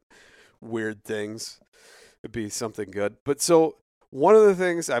different weird things. It'd be something good. But so one of the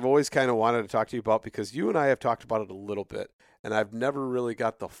things I've always kind of wanted to talk to you about, because you and I have talked about it a little bit, and I've never really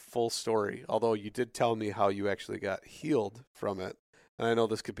got the full story, although you did tell me how you actually got healed from it. And I know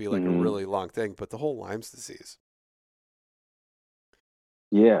this could be like a really long thing, but the whole Lyme's disease.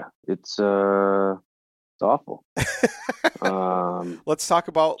 Yeah, it's awful. Let's talk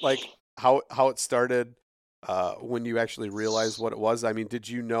about like how it started, when you actually realized what it was. I mean, did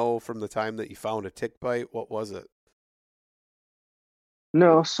you know from the time that you found a tick bite? What was it?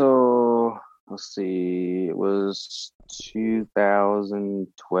 No, so let's see. It was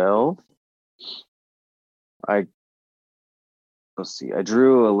 2012. I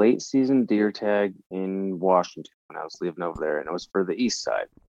drew a late season deer tag in Washington when I was living over there, and it was for the east side.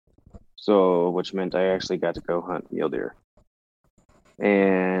 So, which meant I actually got to go hunt mule deer.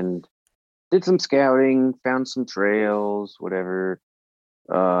 And did some scouting, found some trails, whatever,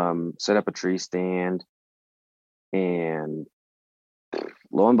 set up a tree stand, and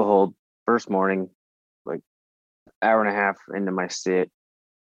lo and behold, first morning, like hour and a half into my sit,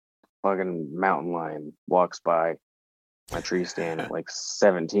 fucking mountain lion walks by my tree stand at like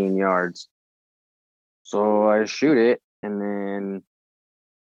 17 yards. So I shoot it, and then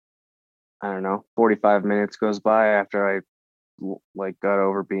I don't know, 45 minutes goes by after I like got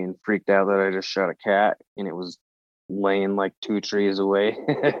over being freaked out that I just shot a cat, and it was laying like 2 trees away.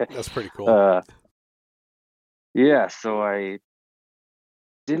 That's pretty cool. Yeah, so I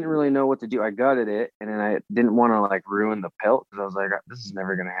didn't really know what to do. I gutted it, and then I didn't want to like ruin the pelt because I was like, this is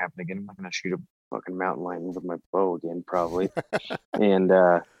never gonna happen again. I'm not gonna shoot a fucking mountain lion with my bow again, probably. And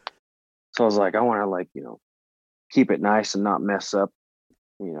so I was like, I want to like keep it nice and not mess up,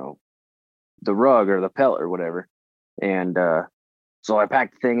 you know, the rug or the pelt or whatever. And so I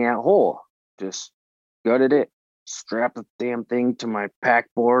packed the thing out whole, just gutted it, strapped the damn thing to my pack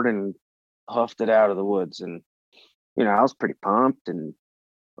board, and huffed it out of the woods. And I was pretty pumped, and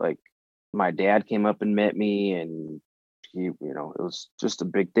like my dad came up and met me, and he, it was just a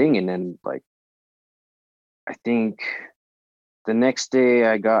big thing. And then like I think the next day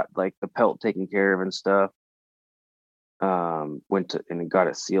I got like the pelt taken care of and stuff. Went to and got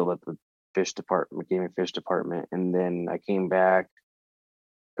it sealed at the fish department, game and fish department, and then I came back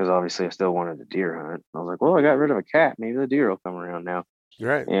because obviously I still wanted a deer hunt. I was like, well, I got rid of a cat, maybe the deer will come around now.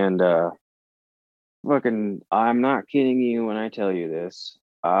 Right. And fucking, I'm not kidding you when I tell you this.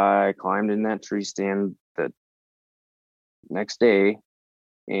 I climbed in that tree stand the next day,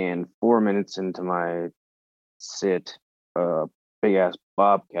 and 4 minutes into my sit, a big ass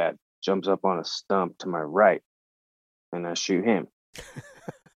bobcat jumps up on a stump to my right, and I shoot him.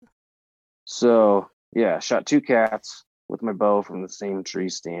 So yeah, shot 2 cats with my bow from the same tree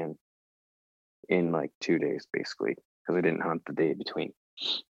stand in like 2 days, basically, because I didn't hunt the day between.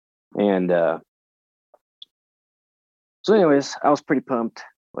 And so, anyways, I was pretty pumped,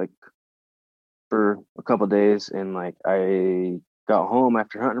 like for a couple days, and like I got home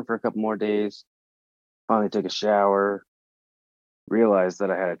after hunting for a couple more days. Finally took a shower, realized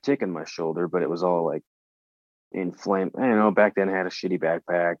that I had a tick in my shoulder, but it was all like inflamed. I don't know, back then I had a shitty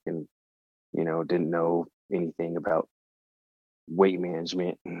backpack and didn't know anything about weight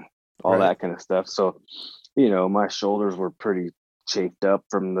management and all that kind of stuff. So, my shoulders were pretty chafed up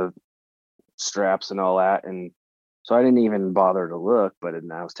from the straps and all that. And so I didn't even bother to look, but then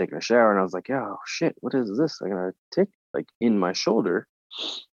I was taking a shower and I was like, oh shit, what is this? I got a tick like in my shoulder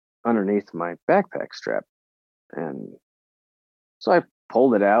underneath my backpack strap. And so I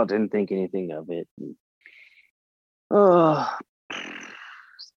pulled it out, didn't think anything of it. And,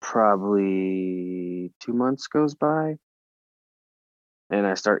 probably 2 months goes by, and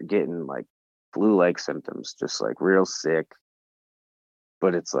I start getting like flu-like symptoms, just like real sick,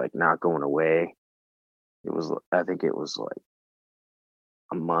 but it's like not going away. I think it was like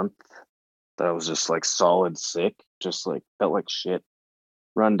a month that I was just like solid sick, just like felt like shit,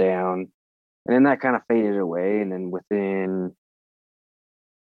 run down. And then that kind of faded away. And then within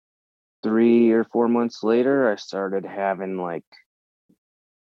 3 or 4 months later, I started having like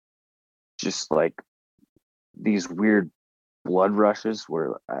just like these weird blood rushes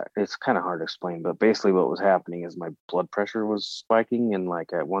where it's kind of hard to explain, but basically what was happening is my blood pressure was spiking, and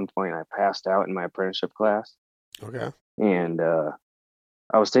like at one point I passed out in my apprenticeship class. Okay. And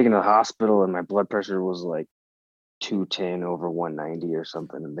I was taken to the hospital, and my blood pressure was like 210 over 190 or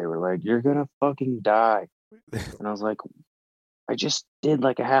something, and they were like, you're gonna fucking die. And I was like, I just did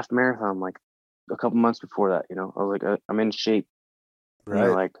like a half marathon like a couple months before that. I was like, I'm in shape. Right. And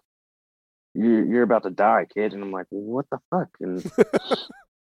they're like, you're about to die, kid. And I'm like, what the fuck? And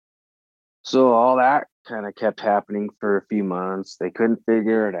so all that kind of kept happening for a few months. They couldn't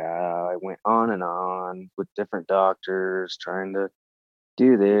figure it out. I went on and on with different doctors trying to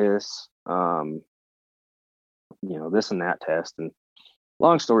do this, this and that test. And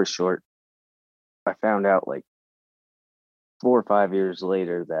long story short, I found out like 4 or 5 years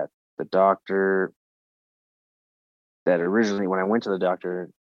later that the doctor that originally, when I went to the doctor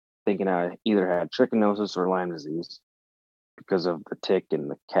thinking I either had trichinosis or Lyme disease because of the tick and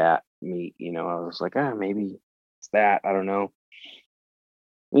the cat meat, I was like, maybe it's that. I don't know.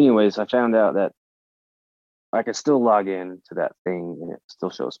 Anyways, I found out that I could still log in to that thing and it still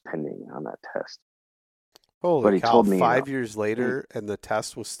shows pending on that test. Holy but he cow, told me 5 years later and the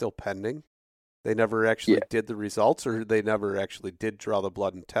test was still pending? They never actually did the results, or they never actually did draw the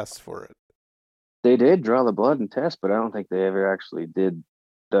blood and test for it? They did draw the blood and test, but I don't think they ever actually did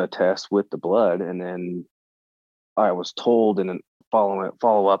the test with the blood. And then I was told in a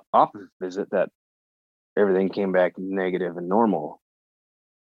follow-up office visit that everything came back negative and normal.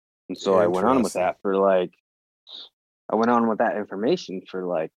 And so I went on with that information for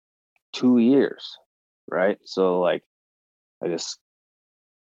like 2 years, right? So like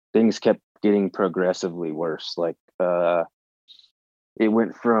things kept getting progressively worse. Like it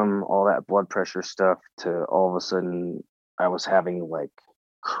went from all that blood pressure stuff to all of a sudden I was having like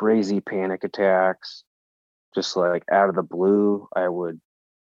crazy panic attacks, just like out of the blue. I would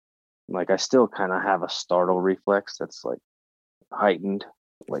like, I still kind of have a startle reflex that's like heightened,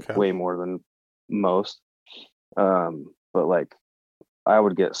 like Okay. way more than most. But like I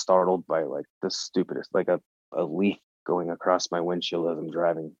would get startled by like the stupidest, like a leaf going across my windshield as I'm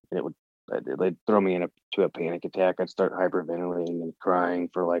driving, and they'd throw me into a panic attack. I'd start hyperventilating and crying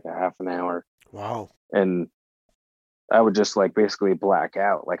for like a half an hour, Wow. and I would just like basically black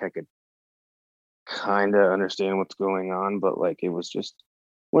out. Like I could kind of understand what's going on, but like it was just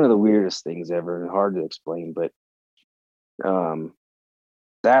one of the weirdest things ever and hard to explain. But um,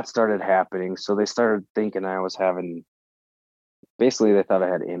 that started happening, so they started thinking I was having. Basically, they thought I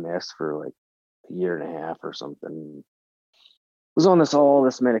had MS for like a year and a half or something. Was on all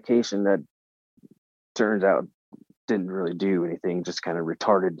this medication that turns out didn't really do anything, just kind of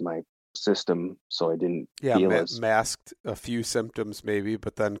retarded my system, so I didn't feel as masked a few symptoms maybe,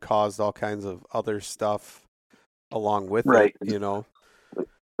 but then caused all kinds of other stuff along with it, right. you know.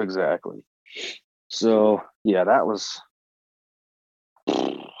 Exactly. So yeah, that was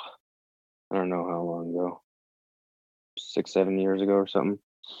I don't know how long ago, 6, 7 years ago or something.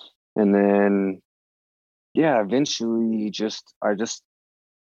 And then yeah, eventually I just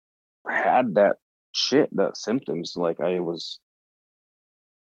had that shit, that symptoms. Like I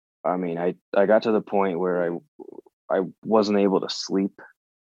got to the point where I wasn't able to sleep.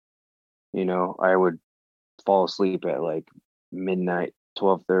 You know, I would fall asleep at like midnight,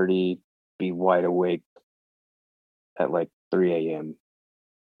 12:30, be wide awake at like 3 a.m.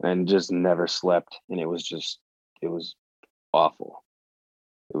 and just never slept. And it was awful.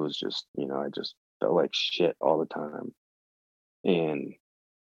 It was just, I just felt like shit all the time. And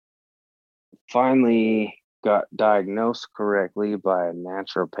finally got diagnosed correctly by a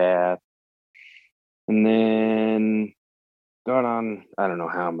naturopath. And then got on, I don't know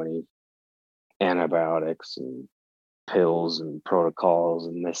how many antibiotics and pills and protocols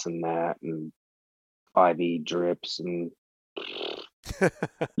and this and that and IV drips and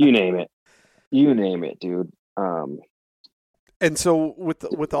you name it. You name it, dude. And so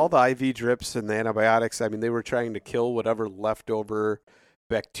with all the IV drips and the antibiotics, I mean, they were trying to kill whatever leftover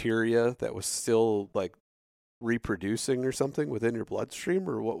bacteria that was still like reproducing or something within your bloodstream,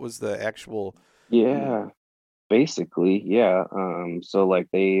 or what was the actual? Yeah, basically, yeah. So like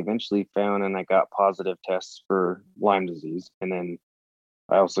they eventually found and I got positive tests for Lyme disease. And then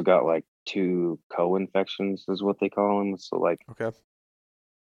I also got like two co-infections is what they call them. So like Okay.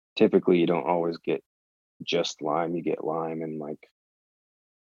 typically you don't always get just Lyme, you get Lyme and like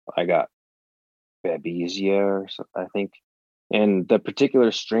I got Babesia or so, I think. And the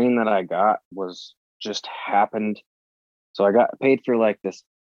particular strain that I got was just happened. So I got paid for like this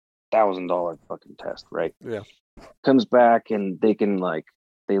 $1,000 fucking test, right? Yeah. Comes back and they can like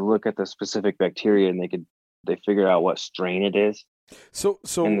they look at the specific bacteria and they figure out what strain it is. So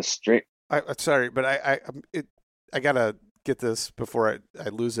And the strain I'm sorry, but I gotta get this before I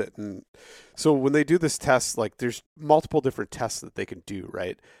lose it. And so when they do this test, like there's multiple different tests that they can do,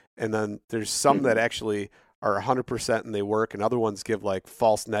 right? And then there's some that actually are 100% and they work, and other ones give like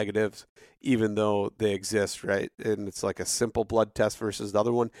false negatives, even though they exist, right? And it's like a simple blood test versus the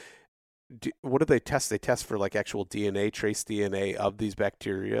other one. What do they test? They test for like actual DNA, trace DNA of these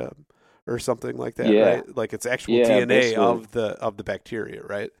bacteria, or something like that, yeah, right? Like it's actual yeah, DNA basically. of the bacteria,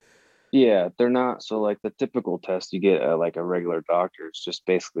 right? Yeah, they're not so like the typical test you get at like a regular doctor is just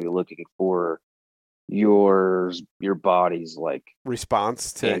basically looking for your body's like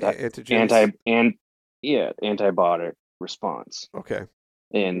Response to anti antigens. and yeah, antibiotic response. Okay.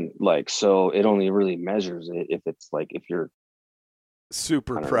 And like so it only really measures it if it's like if you're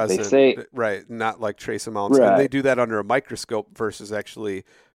Super I don't know, they present, say right? Not like trace amounts, and they right, do that under a microscope versus actually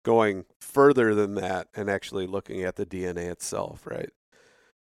going further than that and actually looking at the DNA itself, right?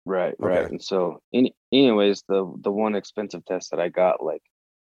 right. Okay. And so anyways, the one expensive test that I got, like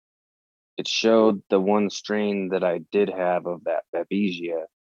it showed the one strain that I did have of that Babesia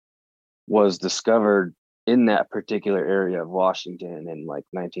was discovered in that particular area of Washington in like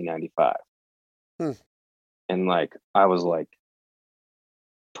 1995. Hmm. And like I was like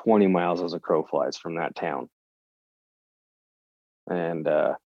 20 miles as a crow flies from that town. And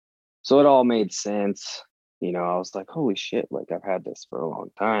so it all made sense. I was like, holy shit, like I've had this for a long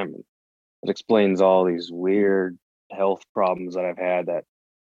time. And it explains all these weird health problems that I've had that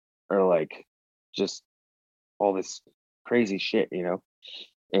are like just all this crazy shit.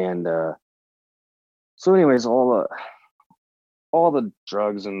 And so anyways, all the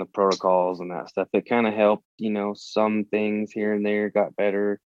drugs and the protocols and that stuff, it kind of helped, some things here and there got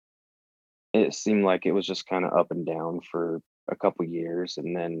better. It seemed like it was just kind of up and down for a couple years.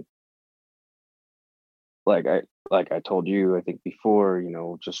 And then like I told you, I think before,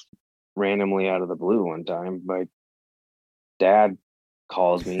 just randomly out of the blue one time, my dad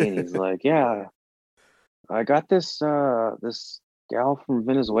calls me and he's like, "Yeah, I got this gal from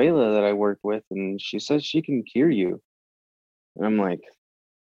Venezuela that I work with, and she says she can cure you." And I'm like,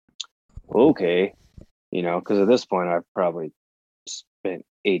 okay, because at this point I've probably spent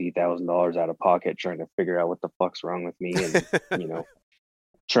 $80,000 out of pocket trying to figure out what the fuck's wrong with me, and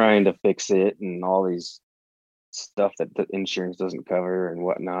trying to fix it, and all these stuff that the insurance doesn't cover and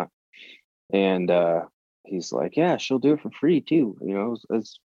whatnot. And he's like, "Yeah, she'll do it for free too.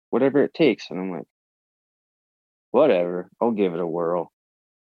 It's whatever it takes." And I'm like, "Whatever, I'll give it a whirl."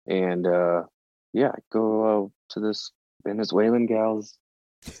 And yeah, I go to this Venezuelan gal's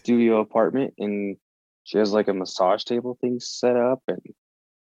studio apartment, and she has like a massage table thing set up, and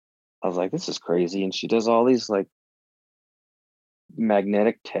I was like, "This is crazy." And she does all these like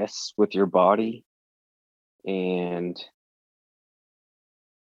magnetic tests with your body, and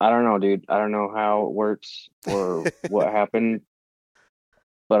I don't know, dude. I don't know how it works or what happened,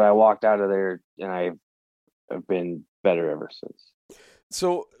 but I walked out of there and I've been better ever since.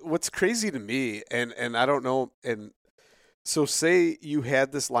 So what's crazy to me, and I don't know, and so say you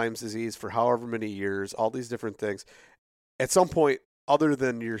had this Lyme's disease for however many years, all these different things. At some point, other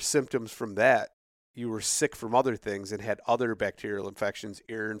than your symptoms from that, you were sick from other things and had other bacterial infections,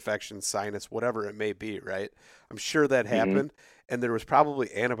 ear infections, sinus, whatever it may be, right? I'm sure that happened. And there was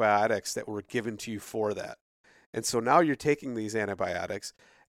probably antibiotics that were given to you for that. And so now you're taking these antibiotics,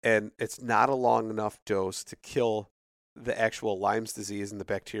 and it's not a long enough dose to kill the actual Lyme's disease and the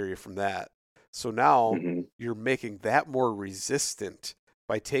bacteria from that. So now you're making that more resistant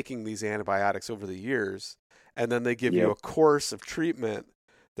by taking these antibiotics over the years, and then they give you a course of treatment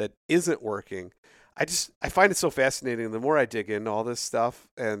that isn't working. I find it so fascinating. The more I dig into all this stuff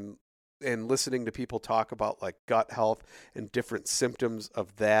and listening to people talk about like gut health and different symptoms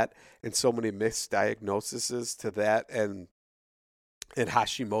of that, and so many misdiagnoses to that, and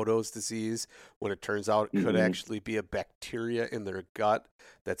Hashimoto's disease, when it turns out it could actually be a bacteria in their gut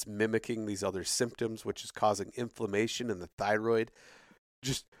that's mimicking these other symptoms, which is causing inflammation in the thyroid.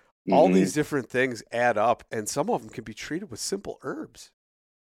 Just all these different things add up, and some of them can be treated with simple herbs.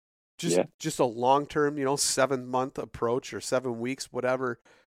 Just a long-term, 7-month approach or 7 weeks, whatever,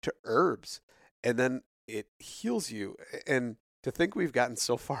 to herbs. And then it heals you. And to think we've gotten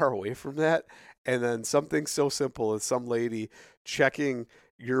so far away from that, and then something so simple as some lady checking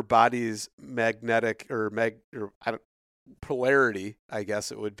your body's magnetic or polarity, I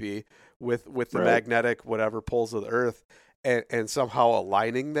guess it would be, with the magnetic whatever poles of the earth, and somehow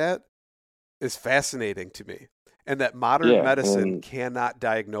aligning that is fascinating to me. And that modern medicine cannot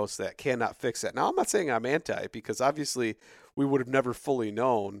diagnose that, cannot fix that. Now, I'm not saying I'm anti, because obviously we would have never fully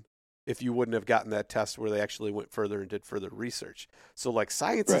known if you wouldn't have gotten that test where they actually went further and did further research. So like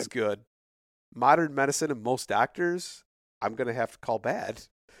science is good. Modern medicine and most doctors, I'm going to have to call bad,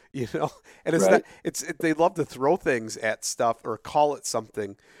 and it's not, they love to throw things at stuff or call it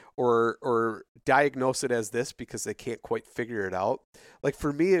something or diagnose it as this because they can't quite figure it out. Like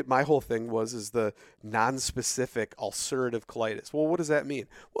for me, my whole thing is the non-specific ulcerative colitis. Well, what does that mean?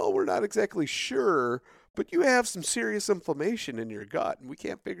 Well, we're not exactly sure, but you have some serious inflammation in your gut and we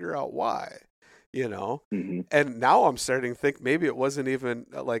can't figure out why, And now I'm starting to think maybe it wasn't even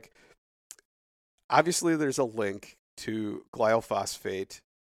like, obviously there's a link to glyphosate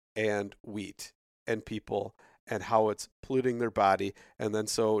and wheat and people and how it's polluting their body. And then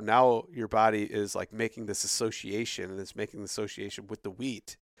so now your body is like making this association, and it's making the association with the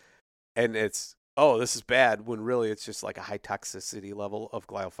wheat. And it's, oh, this is bad, when really it's just like a high toxicity level of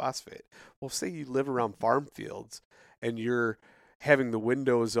glyphosate. Well, say you live around farm fields and you're having the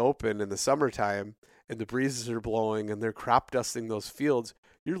windows open in the summertime and the breezes are blowing and they're crop dusting those fields,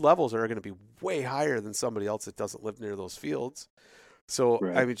 your levels are going to be way higher than somebody else that doesn't live near those fields. So,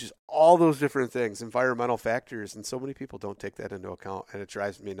 I mean, just all those different things, environmental factors, and so many people don't take that into account, and it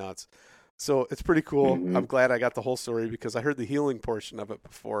drives me nuts. So it's pretty cool. I'm glad I got the whole story because I heard the healing portion of it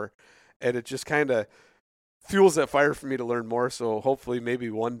before, and it just kind of fuels that fire for me to learn more. So hopefully maybe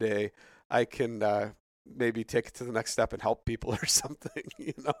one day I can maybe take it to the next step and help people or something,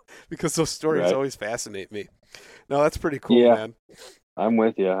 because those stories always fascinate me. No, that's pretty cool, man. I'm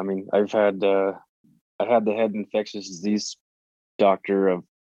with you. I mean, I had the head infectious disease doctor of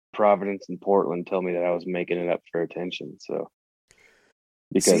Providence and Portland tell me that I was making it up for attention. So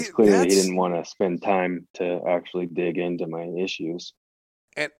because clearly he didn't want to spend time to actually dig into my issues.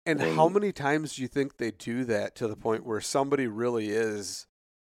 And how many times do you think they do that to the point where somebody really is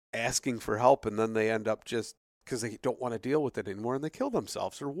asking for help and then they end up just because they don't want to deal with it anymore and they kill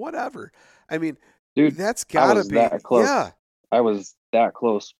themselves or whatever? I mean, dude, that's gotta be that close. Yeah. I was that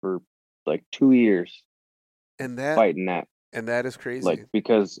close for like 2 years, and that fighting that, and that is crazy. Like,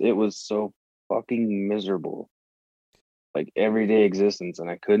 because it was so fucking miserable, like everyday existence, and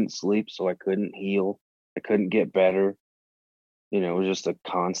I couldn't sleep, so I couldn't heal, I couldn't get better. You know, it was just a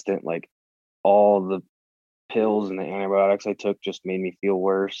constant, like, all the pills and the antibiotics I took just made me feel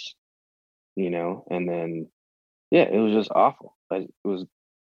worse, you know, and then, yeah, it was just awful. It was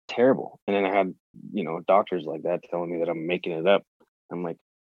terrible. And then I had, you know, doctors like that telling me that I'm making it up. I'm like,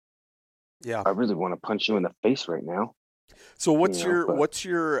 yeah, I really want to punch you in the face right now. So what's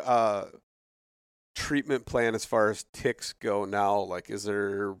your treatment plan as far as ticks go now? Like, is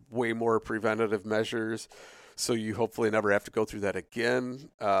there way more preventative measures so you hopefully never have to go through that again?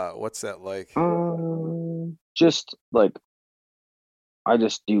 What's that like? Just like, I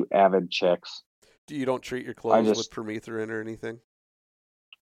just do avid checks. You don't treat your clothes with permethrin or anything?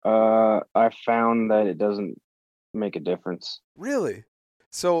 I found that it doesn't make a difference. Really?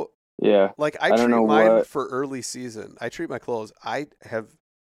 So yeah, like I treat mine for early season. I treat my clothes. I have,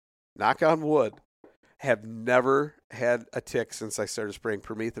 knock on wood, have never had a tick since I started spraying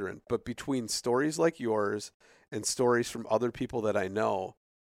permethrin. But between stories like yours and stories from other people that I know,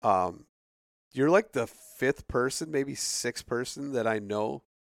 you're like the fifth person, maybe sixth person that I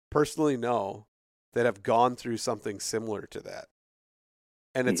personally know, that have gone through something similar to that.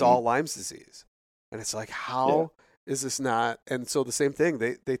 And it's all Lyme's disease. And it's like, how is this not? And so the same thing,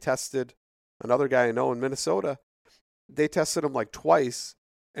 they tested another guy I know in Minnesota. They tested him like twice,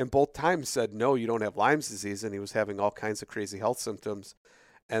 and both times said, no, you don't have Lyme's disease. And he was having all kinds of crazy health symptoms.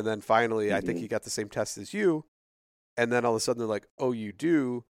 And then finally, I think he got the same test as you. And then all of a sudden they're like, oh, you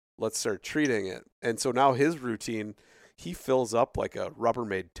do? Let's start treating it. And so now his routine, he fills up like a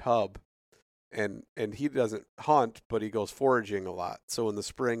Rubbermaid tub. And he doesn't hunt, but he goes foraging a lot. So in the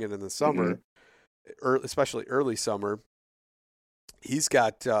spring and in the summer, especially early summer, he's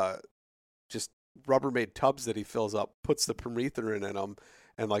got just Rubbermaid tubs that he fills up, puts the permethrin in them,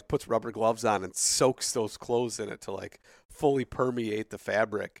 and like puts rubber gloves on and soaks those clothes in it to like fully permeate the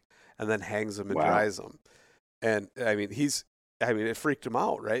fabric, and then hangs them and dries them. And I mean, it freaked him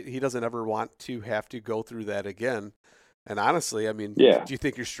out, right? He doesn't ever want to have to go through that again. And honestly, I mean, do you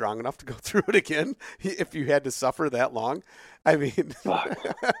think you're strong enough to go through it again if you had to suffer that long? I mean,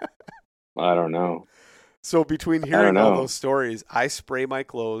 I don't know. So between hearing all those stories, I spray my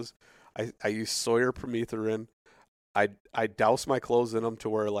clothes. I use Sawyer permethrin. I douse my clothes in them to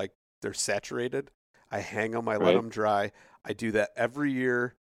where like they're saturated. I hang them. I let them dry. I do that every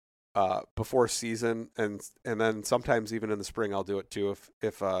year before season, and then sometimes even in the spring I'll do it too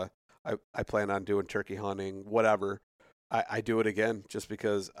if I plan on doing turkey hunting, whatever. I do it again just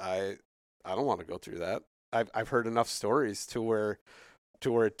because I don't want to go through that. I've heard enough stories to where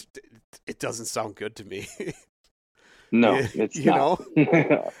it doesn't sound good to me. No, it's not.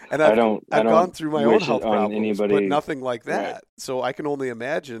 And I've gone through my own health problems, but nothing like that. Right. So I can only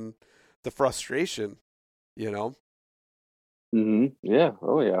imagine the frustration, you know? Yeah.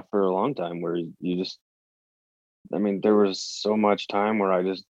 Oh yeah. For a long time where you just, I mean, there was so much time where I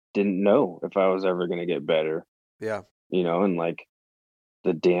just didn't know if I was ever going to get better. Yeah. You know, and like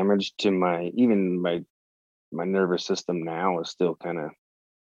the damage to my nervous system now is still kind of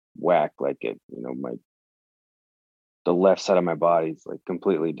whack. Like it, you know, the left side of my body is like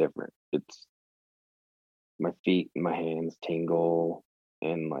completely different. It's my feet and my hands tingle,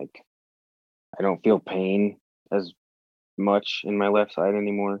 and like I don't feel pain as much in my left side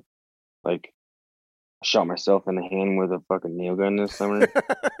anymore. Like I shot myself in the hand with a fucking nail gun this summer.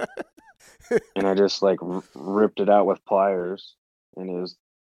 And I just like ripped it out with pliers, and it was,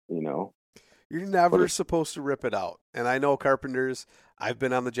 you know. You're never supposed to rip it out. And I know carpenters, I've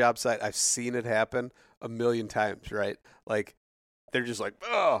been on the job site, I've seen it happen a million times, right? Like they're just like,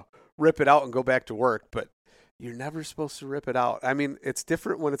 oh, rip it out and go back to work. But you're never supposed to rip it out. I mean, it's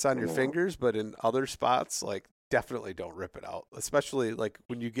different when it's on your fingers, but in other spots, like definitely don't rip it out, especially like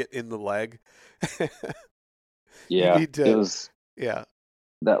when you get in the leg. Yeah, it was. Yeah.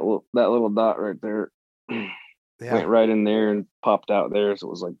 That little dot right there went right in there and popped out there. So it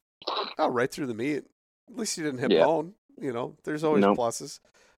was like, oh, right through the meat. At least you didn't hit bone. You know, there's always pluses.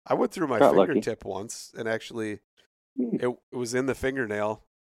 I went through my fingertip once, and actually, it was in the fingernail.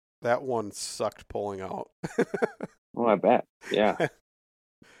 That one sucked pulling out. Oh, I bet. Yeah.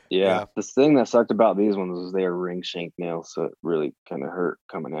 Yeah. The thing that sucked about these ones was they are ring shank nails, so it really kind of hurt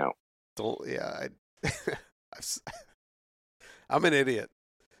coming out. I'm an idiot.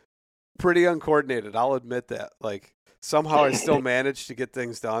 Pretty uncoordinated, I'll admit that. Like, somehow I still manage to get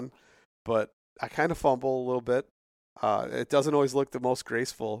things done, but I kind of fumble a little bit. It doesn't always look the most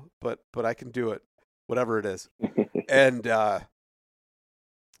graceful, but I can do it, whatever it is. And I've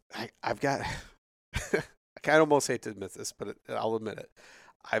got, I kind of almost hate to admit this, but I'll admit it.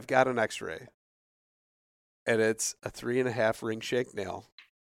 I've got an X-ray, and it's a 3.5 ring shank nail,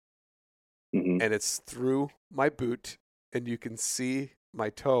 and it's through my boot, and you can see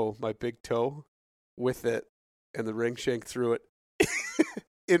my toe, my big toe, with it, and the ring shank through it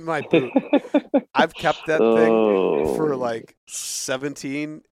in my boot. I've kept that thing for like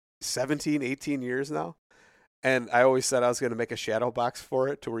 18 years now. And I always said I was going to make a shadow box for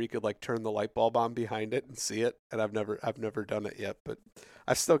it to where you could like turn the light bulb on behind it and see it. And I've never done it yet, but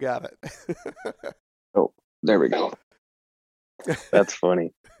I've still got it. Oh, there we go. That's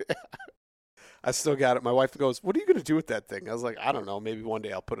funny. I still got it. My wife goes, "What are you going to do with that thing?" I was like, "I don't know. Maybe one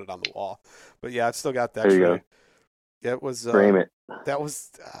day I'll put it on the wall." But yeah, I've still got that. There you go. Yeah, it was. Frame it. That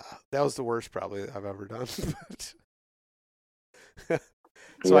was the worst probably I've ever done.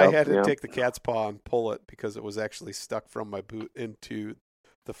 So I had to take the cat's paw and pull it because it was actually stuck from my boot into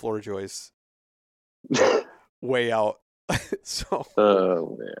the floor joist way out.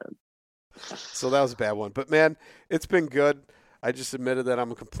 Oh man. So that was a bad one. But man, it's been good. I just admitted that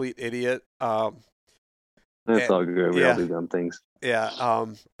I'm a complete idiot. That's all good. We all do dumb things. Yeah.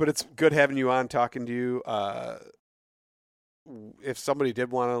 But it's good having you on, talking to you. If somebody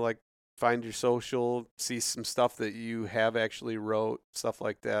did want to like find your social, see some stuff that you have actually wrote, stuff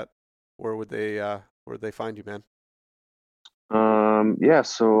like that, where would they find you, man? Yeah,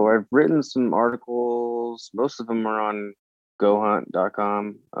 so I've written some articles. Most of them are on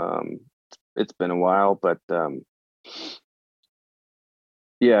gohunt.com. It's been a while, but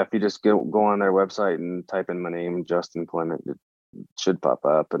yeah, if you just go on their website and type in my name, Justin Klement, it should pop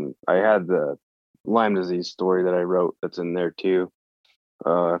up. And I had the Lyme disease story that I wrote that's in there too.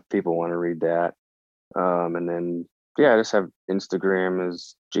 If people want to read that. And then, I just have Instagram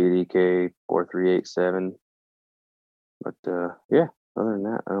as JDK4387. But, other than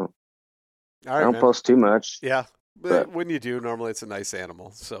that, I don't post too much. Yeah. But when you do, normally it's a nice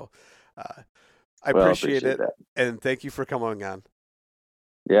animal. So I appreciate it. That. And thank you for coming on.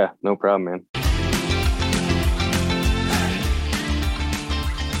 Yeah, no problem, man.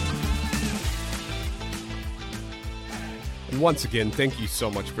 And once again, thank you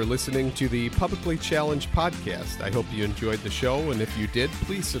so much for listening to the Publicly Challenged podcast. I hope you enjoyed the show, and if you did,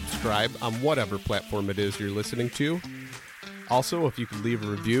 please subscribe on whatever platform it is you're listening to. Also, if you could leave a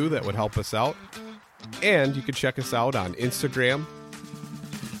review, that would help us out. And you can check us out on Instagram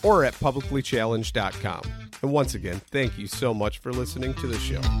or at publiclychallenged.com. And once again, thank you so much for listening to the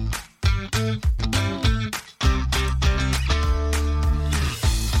show.